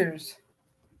creatures.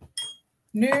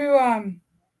 New,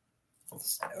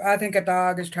 I think a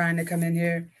dog is trying to come in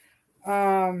here.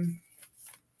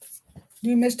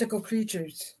 New mystical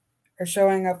creatures are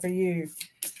showing up for you.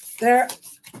 They're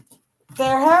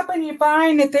helping you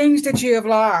find the things that you have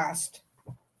lost.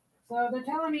 So they're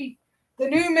telling me the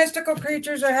new mystical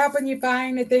creatures are helping you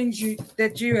find the things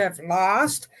that you have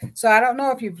lost. So I don't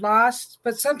know if you've lost,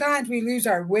 but sometimes we lose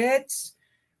our wits,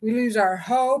 we lose our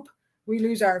hope, we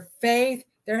lose our faith.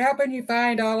 They're helping you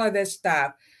find all of this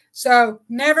stuff. So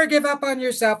never give up on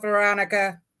yourself,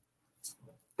 Veronica.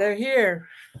 They're here.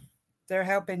 They're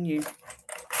helping you.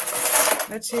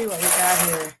 Let's see what we got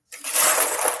here.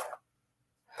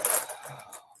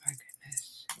 Oh, my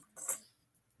goodness.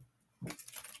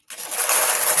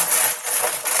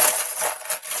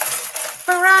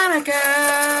 Veronica,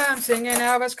 I'm singing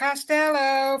Elvis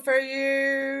Costello for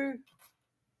you.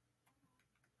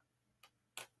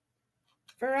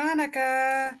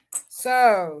 Veronica.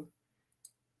 So,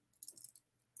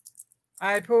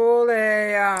 I pulled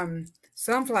a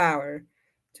sunflower.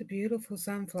 It's a beautiful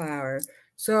sunflower.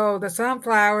 So the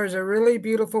sunflowers are really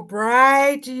beautiful,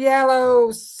 bright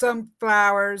yellow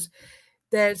sunflowers.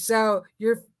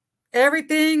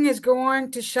 Everything is going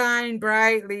to shine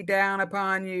brightly down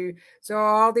upon you. So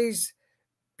all these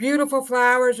beautiful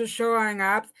flowers are showing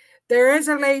up. There is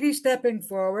a lady stepping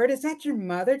forward. Is that your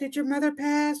mother? Did your mother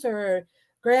pass, or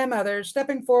grandmother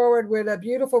stepping forward with a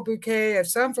beautiful bouquet of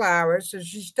sunflowers? So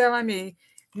she's telling me,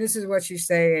 this is what she's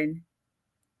saying.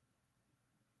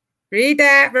 Read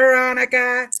that,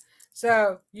 Veronica.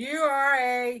 So you are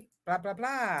a blah, blah,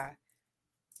 blah.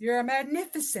 You're a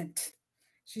magnificent.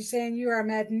 She's saying you are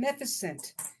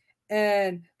magnificent.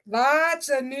 And lots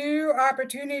of new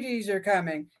opportunities are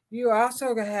coming. You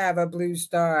also have a blue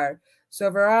star. So,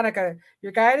 Veronica,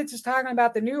 your guidance is talking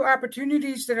about the new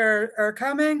opportunities that are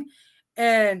coming.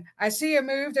 And I see a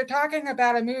move. They're talking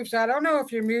about a move. So I don't know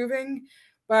if you're moving,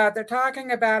 but they're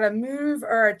talking about a move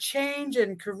or a change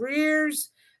in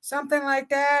careers, something like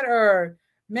that, or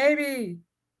maybe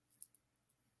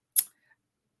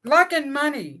luck and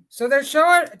money. So they're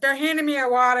handing me a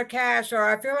wad of cash, or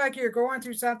I feel like you're going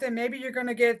through something. Maybe you're going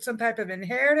to get some type of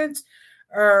inheritance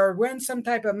or win some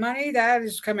type of money. That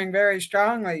is coming very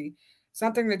strongly.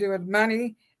 Something to do with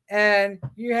money. And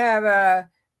you have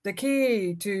the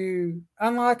key to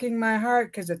unlocking my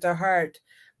heart, because it's a heart.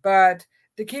 But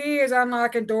the key is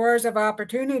unlocking doors of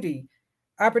opportunities,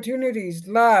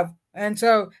 love. And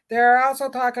so they're also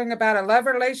talking about a love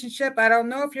relationship. I don't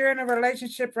know if you're in a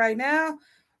relationship right now,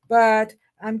 but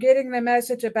I'm getting the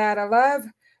message about a love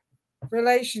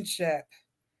relationship.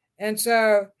 And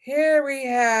so here we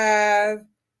have,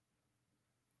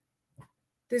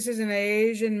 this is an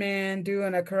Asian man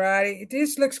doing a karate.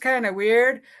 This looks kind of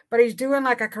weird, but he's doing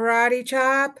like a karate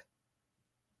chop.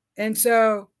 And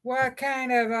so what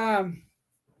kind of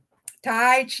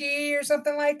Tai Chi or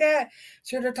something like that?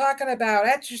 So they're talking about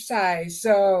exercise.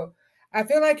 So I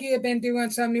feel like you have been doing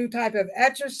some new type of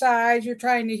exercise. You're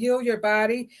trying to heal your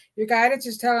body. Your guidance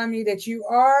is telling me that you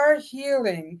are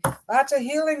healing. Lots of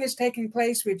healing is taking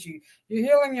place with you. You're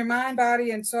healing your mind,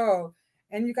 body, and soul.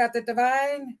 And you got the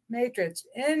divine matrix,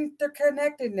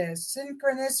 interconnectedness,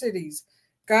 synchronicities,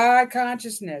 God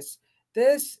consciousness.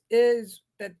 This is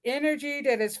the energy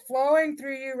that is flowing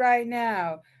through you right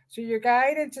now. So your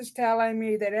guidance is telling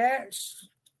me that it's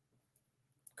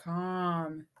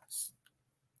calm.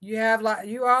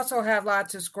 You also have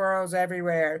lots of squirrels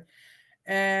everywhere.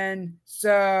 And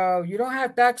so you don't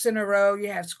have ducks in a row, you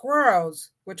have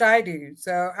squirrels, which I do.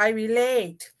 So I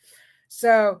relate.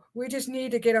 So we just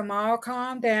need to get them all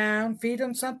calmed down, feed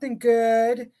them something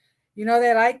good. You know,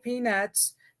 they like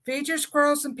peanuts. Feed your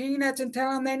squirrels some peanuts and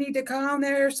tell them they need to calm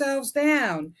themselves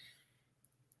down.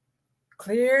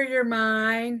 Clear your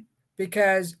mind,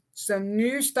 because some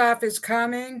new stuff is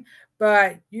coming,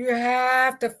 but you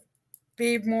have to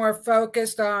be more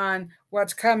focused on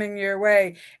what's coming your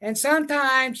way. And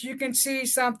sometimes you can see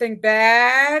something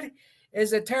bad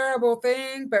is a terrible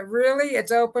thing, but really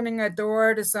it's opening a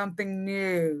door to something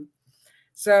new.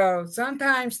 So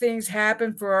sometimes things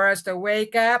happen for us to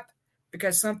wake up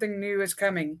because something new is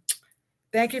coming.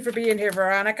 Thank you for being here,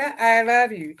 Veronica. I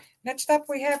love you. Next up,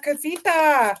 we have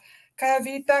Kavita.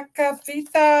 Kavita.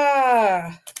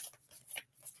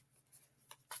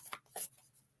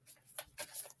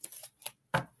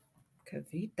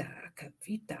 Kavita.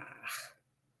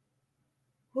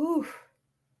 Whew.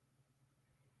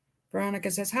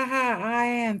 Veronica says, haha, I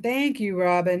am. Thank you,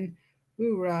 Robyn.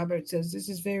 Ooh, Robert says, this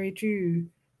is very true.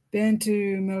 Been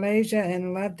to Malaysia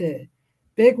and loved it.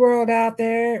 Big world out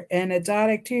there and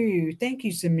exotic too. Thank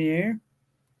you, Samir.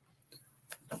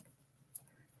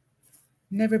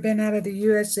 Never been out of the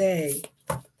USA.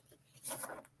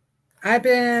 I've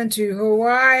been to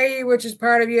Hawaii, which is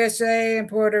part of USA, and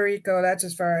Puerto Rico. That's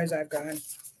as far as I've gone.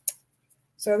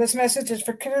 So this message is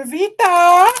for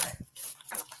Kavita.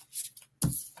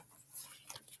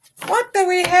 What do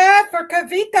we have for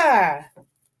Kavita?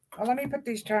 Oh, let me put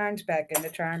these charms back in the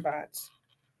charm bots.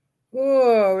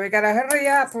 Ooh, we got to hurry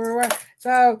up.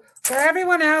 So for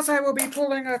everyone else, I will be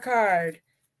pulling a card.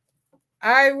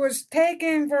 I was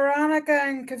taking Veronica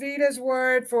and Kavita's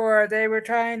word for they were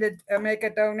trying to make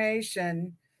a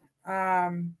donation.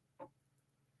 Kavita,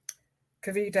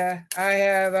 I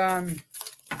have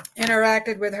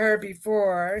interacted with her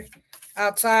before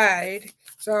outside,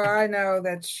 so I know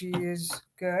that she is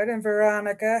good. And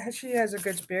Veronica, she has a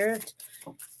good spirit.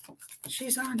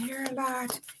 She's on here a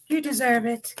lot. You deserve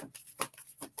it.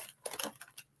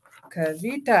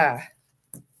 Kavita.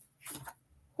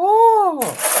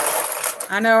 Oh.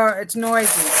 I know it's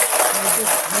noisy. You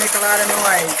just make a lot of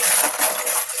noise.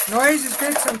 Noise is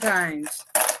good sometimes.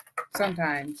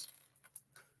 Sometimes.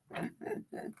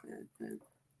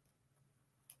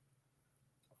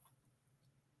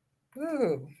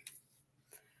 Ooh.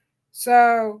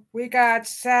 So we got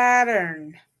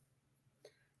Saturn.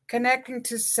 Connecting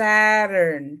to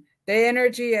Saturn. The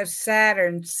energy of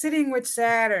Saturn. Sitting with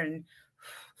Saturn.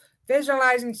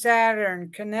 Visualizing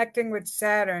Saturn, connecting with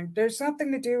Saturn. There's something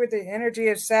to do with the energy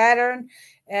of Saturn,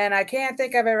 and I can't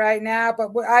think of it right now,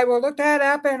 but I will look that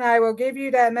up and I will give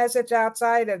you that message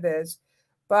outside of this.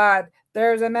 But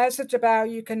there's a message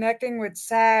about you connecting with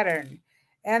Saturn.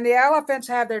 And the elephants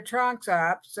have their trunks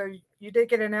up, so you did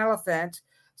get an elephant.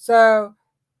 So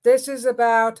this is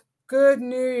about good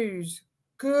news,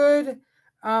 good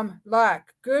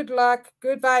luck, good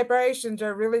vibrations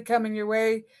are really coming your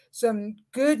way. Some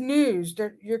good news.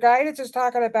 Your guidance is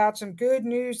talking about some good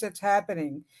news that's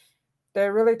happening.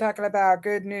 They're really talking about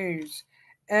good news.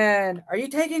 And are you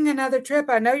taking another trip?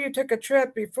 I know you took a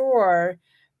trip before,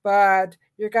 but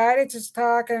your guidance is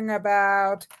talking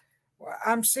about,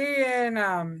 I'm seeing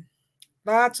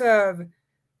lots of,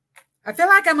 I feel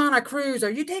like I'm on a cruise. Are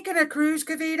you taking a cruise,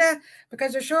 Kavita?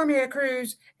 Because they're showing me a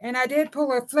cruise, and I did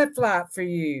pull a flip-flop for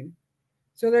you.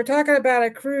 So they're talking about a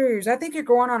cruise. I think you're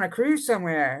going on a cruise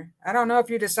somewhere. I don't know if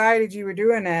you decided you were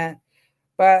doing that,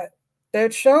 but they're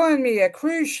showing me a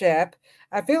cruise ship.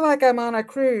 I feel like I'm on a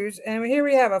cruise, and here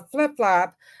we have a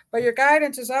flip-flop, but your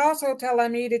guidance is also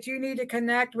telling me that you need to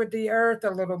connect with the earth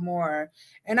a little more.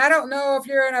 And I don't know if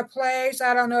you're in a place,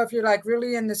 I don't know if you're like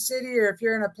really in the city or if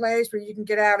you're in a place where you can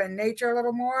get out in nature a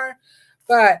little more,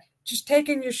 but just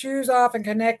taking your shoes off and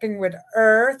connecting with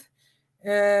earth.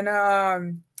 And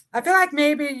I feel like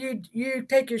maybe you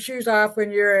take your shoes off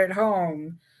when you're at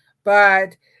home,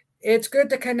 but it's good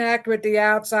to connect with the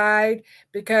outside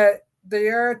because the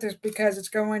earth is because it's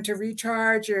going to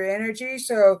recharge your energy.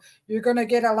 So you're going to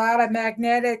get a lot of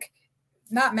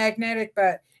not magnetic,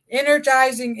 but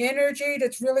energizing energy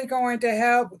that's really going to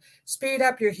help speed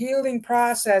up your healing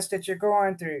process that you're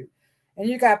going through. And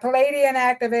you got Palladian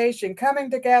activation,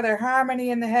 coming together, harmony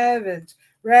in the heavens,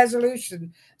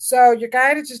 resolution. So your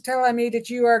guidance is telling me that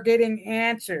you are getting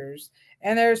answers.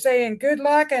 And they're saying good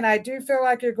luck. And I do feel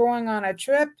like you're going on a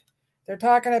trip. They're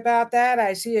talking about that.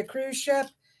 I see a cruise ship.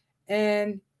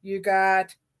 And you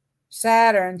got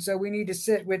Saturn, so we need to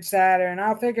sit with Saturn.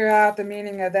 I'll figure out the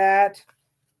meaning of that.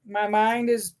 My mind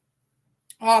is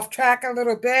off track a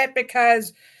little bit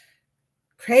because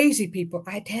crazy people,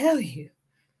 I tell you.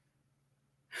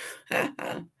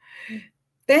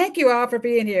 Thank you all for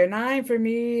being here. 9 for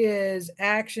me is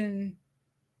action.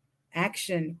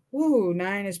 Ooh,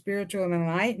 9 is spiritual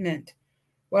enlightenment.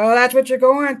 Well, that's what you're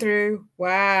going through.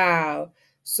 Wow.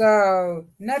 So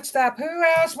next up, who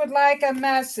else would like a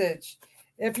message?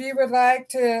 If you would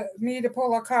like me to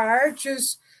pull a card,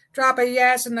 just drop a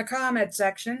yes in the comment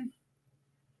section.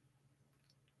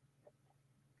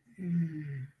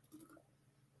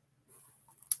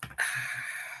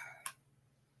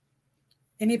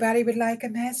 Anybody would like a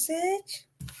message?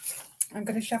 I'm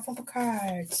going to shuffle the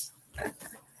cards.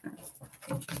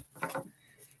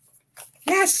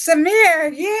 Yes,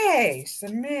 Samir. Yay,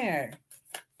 Samir.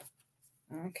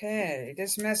 Okay,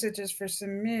 this message is for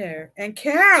Samir. And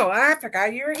Carol, I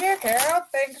forgot you were here, Carol.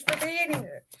 Thanks for being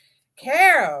here.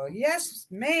 Carol, yes,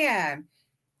 ma'am.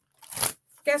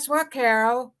 Guess what,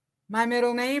 Carol? My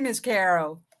middle name is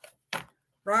Carol.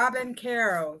 Robyn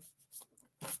Carroll.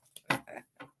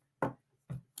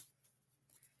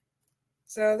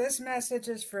 So this message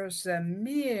is for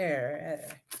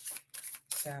Samir.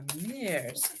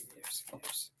 Samir.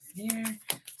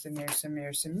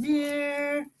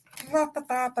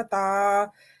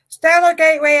 Stellar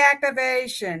Gateway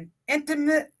activation.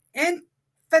 Infinite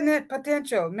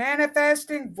potential.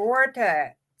 Manifesting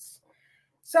vortex.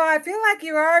 So I feel like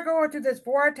you are going through this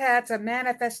vortex of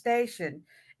manifestation.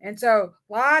 And so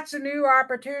lots of new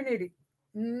opportunity.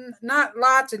 Not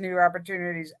lots of new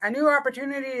opportunities. A new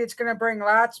opportunity is going to bring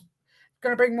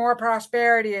more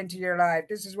prosperity into your life.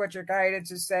 This is what your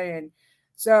guidance is saying.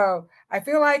 So I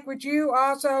feel like with you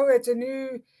also, it's a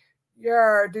new,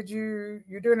 you're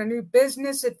doing a new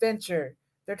business adventure.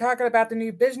 They're talking about the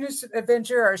new business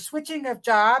adventure or switching of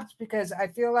jobs, because I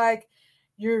feel like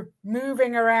you're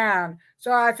moving around.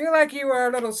 So I feel like you were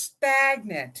a little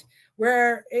stagnant,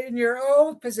 where in your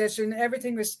old position,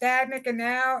 everything was stagnant and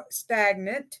now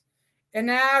stagnant. And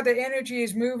now the energy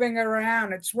is moving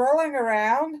around. It's swirling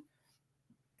around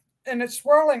and it's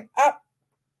swirling up.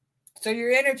 So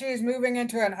your energy is moving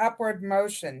into an upward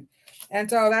motion. And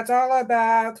so that's all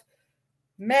about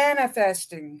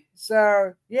manifesting.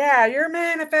 So yeah, you're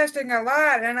manifesting a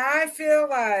lot. And I feel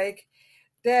like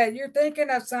that you're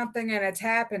thinking of something and it's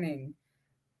happening.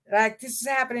 Like this is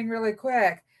happening really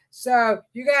quick. So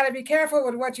you got to be careful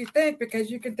with what you think, because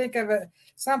you can think of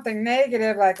something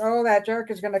negative, like, oh, that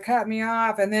jerk is going to cut me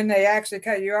off. And then they actually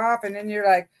cut you off. And then you're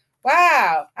like,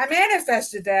 wow, I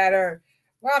manifested that. Or,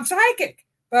 well, I'm psychic.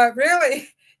 But really,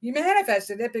 you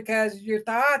manifested it because your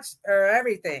thoughts are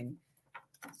everything.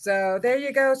 So there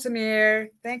you go, Samir.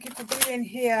 Thank you for being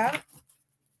here.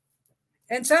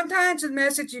 And sometimes the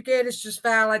message you get is just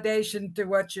validation to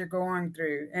what you're going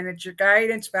through. And it's your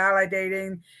guidance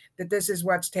validating that this is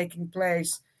what's taking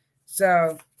place.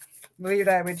 So leave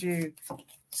that with you,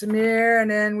 Samir.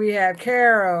 And then we have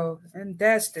Carol and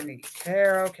Destiny.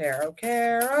 Carol.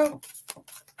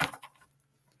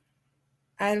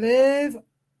 I live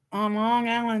on Long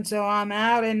Island, so I'm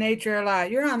out in nature a lot.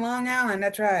 You're on Long Island,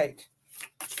 that's right.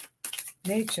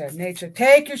 Nature.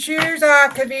 Take your shoes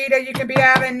off, Kavita. You can be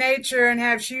out in nature and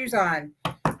have shoes on.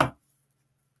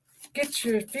 Get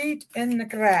your feet in the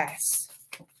grass.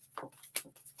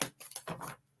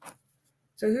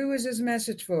 So who is this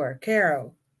message for?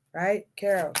 Carol, right?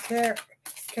 Carol.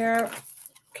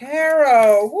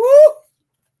 Woo!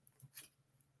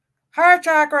 Heart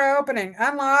chakra opening,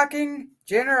 unlocking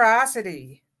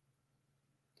generosity.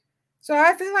 So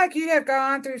I feel like you have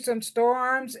gone through some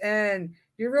storms and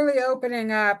you're really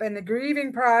opening up, and the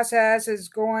grieving process is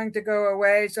going to go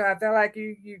away. So I feel like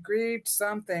you grieved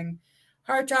something.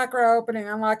 Heart chakra opening,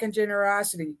 unlocking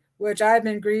generosity, which I've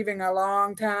been grieving a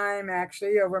long time,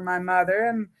 actually, over my mother.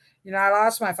 And, I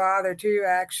lost my father too,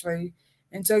 actually.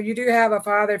 And so you do have a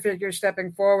father figure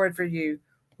stepping forward for you.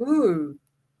 Ooh,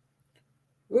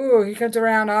 he comes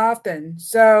around often.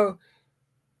 So,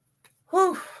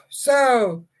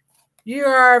 you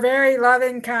are a very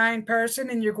loving, kind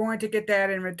person, and you're going to get that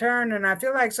in return. And I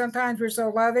feel like sometimes we're so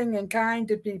loving and kind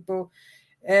to people,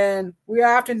 and we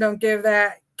often don't get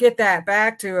that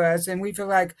back to us. And we feel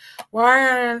like,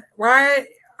 why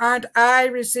aren't I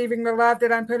receiving the love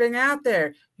that I'm putting out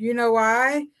there? You know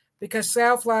why? Because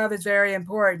self-love is very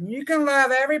important. You can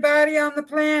love everybody on the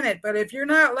planet, but if you're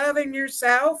not loving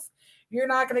yourself, you're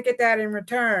not going to get that in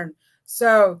return.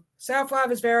 So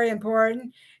self-love is very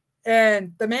important.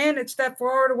 And the man that stepped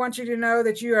forward wants you to know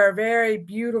that you are very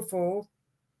beautiful.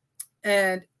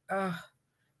 And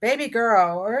baby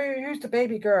girl, or here's the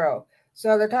baby girl.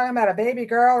 So they're talking about a baby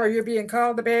girl, or you're being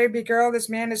called the baby girl. This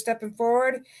man is stepping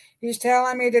forward. He's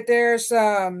telling me that there's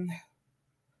and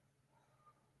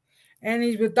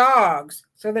he's with dogs.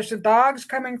 So there's some dogs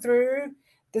coming through.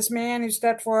 This man who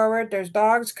stepped forward, there's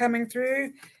dogs coming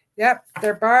through. Yep,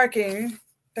 they're barking.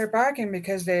 They're barking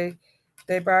because they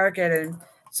bark at him.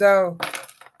 So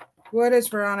what does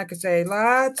Veronica say?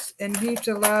 Lots and heaps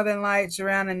of love and light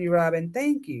surrounding you, Robyn.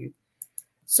 Thank you.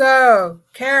 So,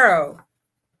 Carol,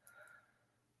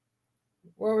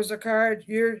 what was the card?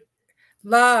 Your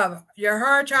love. Your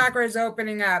heart chakra is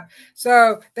opening up.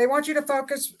 So they want you to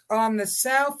focus on the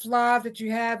self-love that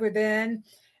you have within.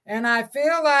 And I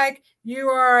feel like you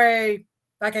are a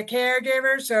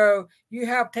caregiver. So you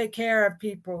help take care of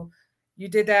people. You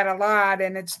did that a lot,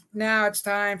 and it's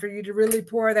time for you to really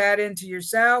pour that into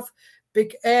yourself.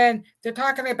 And they're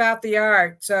talking about the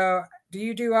art. So do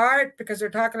you do art? Because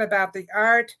they're talking about the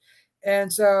art.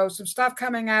 And so some stuff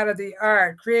coming out of the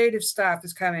art, creative stuff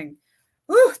is coming.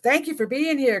 Whew, thank you for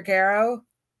being here, Carol.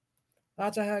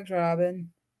 Lots of hugs, Robyn.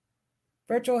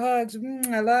 Virtual hugs.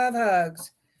 I love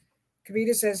hugs.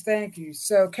 Kavita says thank you.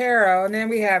 So Carol, and then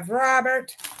we have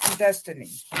Robert and Destiny.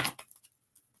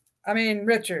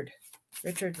 Richard.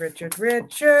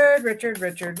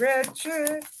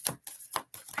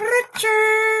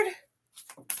 Richard.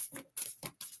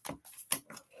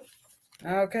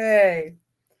 Okay.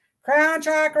 Crown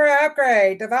chakra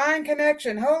upgrade, divine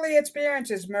connection, holy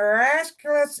experiences,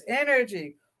 miraculous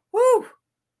energy. Woo!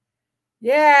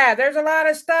 Yeah, there's a lot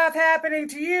of stuff happening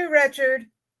to you, Richard.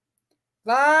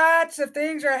 Lots of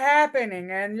things are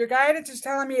happening, and your guidance is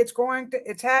telling me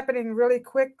it's happening really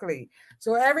quickly.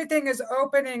 So everything is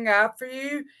opening up for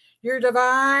you. Your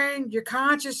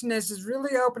consciousness is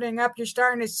really opening up. You're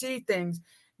starting to see things.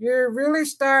 You're really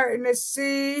starting to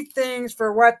see things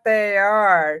for what they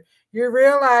are. You're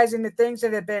realizing the things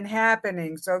that have been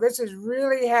happening. So this is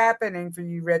really happening for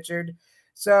you, Richard.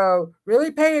 So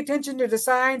really pay attention to the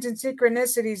signs and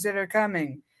synchronicities that are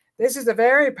coming. This is a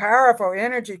very powerful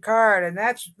energy card, and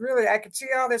that's really, I can see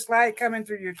all this light coming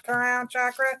through your crown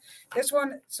chakra. This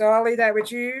one, so I'll leave that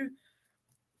with you.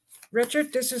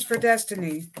 Richard, this is for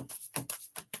Destiny.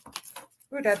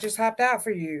 Ooh, that just hopped out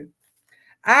for you.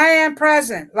 I am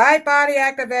present. Light body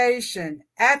activation.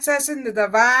 Accessing the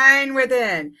divine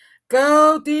within.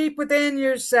 Go deep within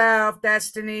yourself,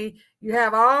 Destiny. You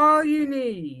have all you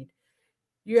need.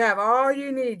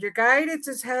 Your guidance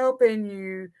is helping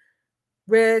you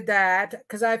with that,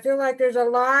 because I feel like there's a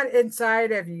lot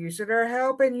inside of you. So they're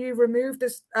helping you remove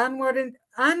this unwanted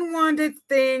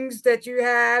things that you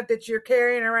have that you're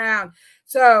carrying around.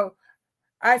 So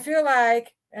I feel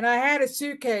like, and I had a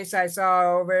suitcase I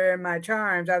saw over in my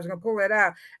charms. I was going to pull it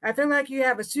out. I feel like you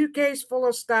have a suitcase full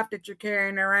of stuff that you're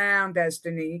carrying around,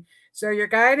 Destiny. So your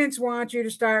guidance wants you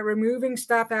to start removing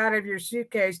stuff out of your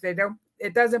suitcase.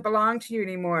 It doesn't belong to you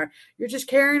anymore. You're just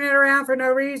carrying it around for no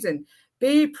reason.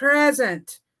 Be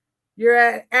present.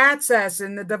 You're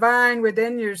accessing the divine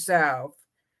within yourself.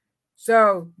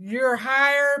 So your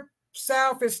higher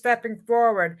self is stepping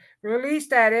forward. Release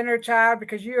that inner child,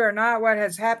 because you are not what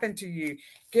has happened to you.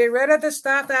 Get rid of the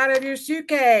stuff out of your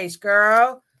suitcase,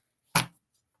 girl.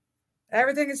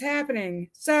 Everything is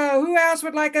happening. So who else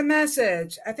would like a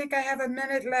message? I think I have a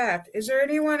minute left. Is there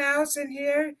anyone else in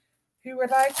here who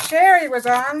would like? Sherry was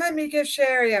on. Let me give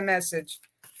Sherry a message.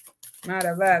 Might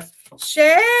have left.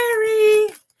 Sherry,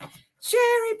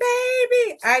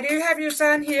 baby. I do have your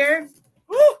son here.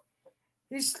 Woo!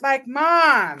 He's like,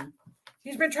 Mom.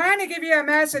 He's been trying to give you a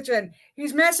message, and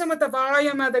he's messing with the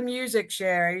volume of the music,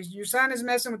 Sherry. Your son is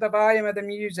messing with the volume of the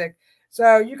music.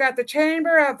 So you got the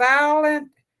Chamber of Violet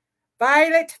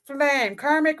Flame,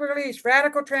 karmic release,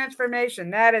 radical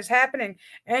transformation. That is happening.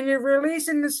 And you're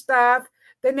releasing the stuff,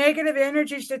 the negative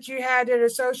energies that you had that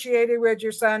associated with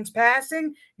your son's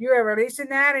passing. You are releasing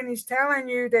that, and he's telling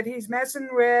you that he's messing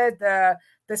with the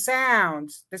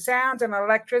sounds and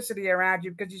electricity around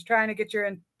you, because he's trying to get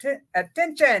your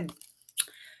attention.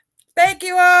 Thank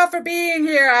you all for being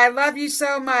here. I love you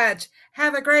so much.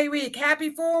 Have a great week. Happy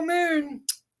full moon.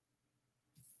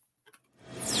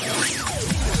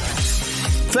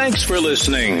 Thanks for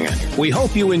listening. We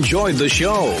hope you enjoyed the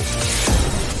show.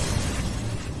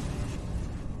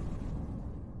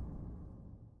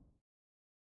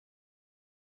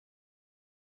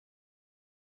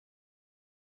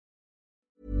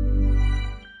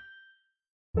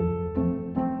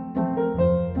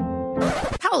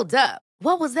 Hold up.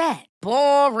 What was that?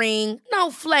 Boring. No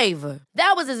flavor.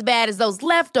 That was as bad as those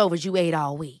leftovers you ate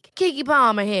all week. Keke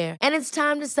Palmer here, and it's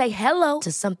time to say hello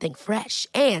to something fresh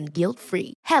and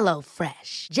guilt-free. Hello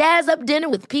Fresh. Jazz up dinner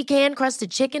with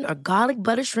pecan-crusted chicken or garlic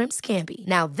butter shrimp scampi.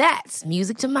 Now that's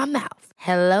music to my mouth.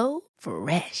 Hello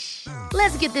Fresh.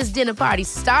 Let's get this dinner party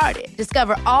started.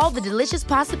 Discover all the delicious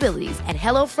possibilities at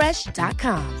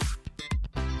HelloFresh.com.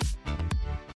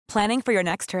 Planning for your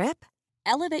next trip?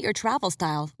 Elevate your travel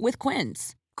style with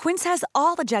Quince. Quince has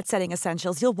all the jet-setting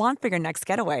essentials you'll want for your next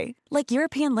getaway, like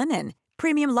European linen,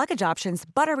 premium luggage options,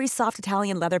 buttery soft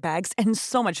Italian leather bags, and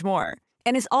so much more.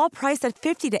 And is all priced at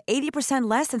 50 to 80%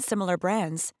 less than similar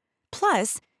brands.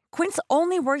 Plus, Quince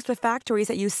only works with factories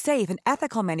that use safe and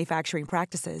ethical manufacturing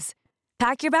practices.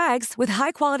 Pack your bags with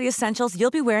high-quality essentials you'll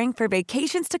be wearing for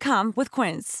vacations to come with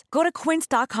Quince. Go to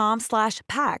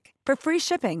quince.com/pack for free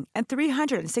shipping and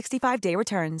 365-day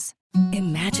returns.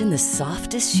 Imagine the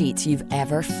softest sheets you've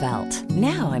ever felt.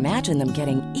 Now imagine them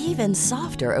getting even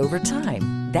softer over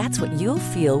time. That's what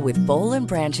you'll feel with Bowl and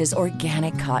Branch's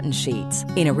organic cotton sheets.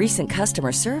 In a recent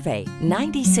customer survey,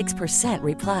 96%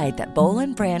 replied that Bowl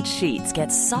and Branch sheets get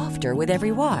softer with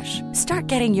every wash. Start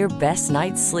getting your best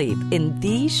night's sleep in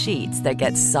these sheets that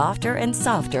get softer and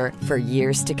softer for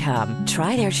years to come.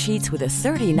 Try their sheets with a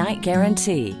 30-night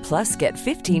guarantee. Plus, get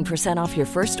 15% off your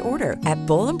first order at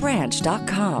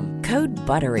bowlandbranch.com. Code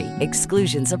BUTTERY.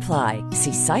 Exclusions apply.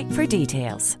 See site for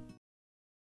details.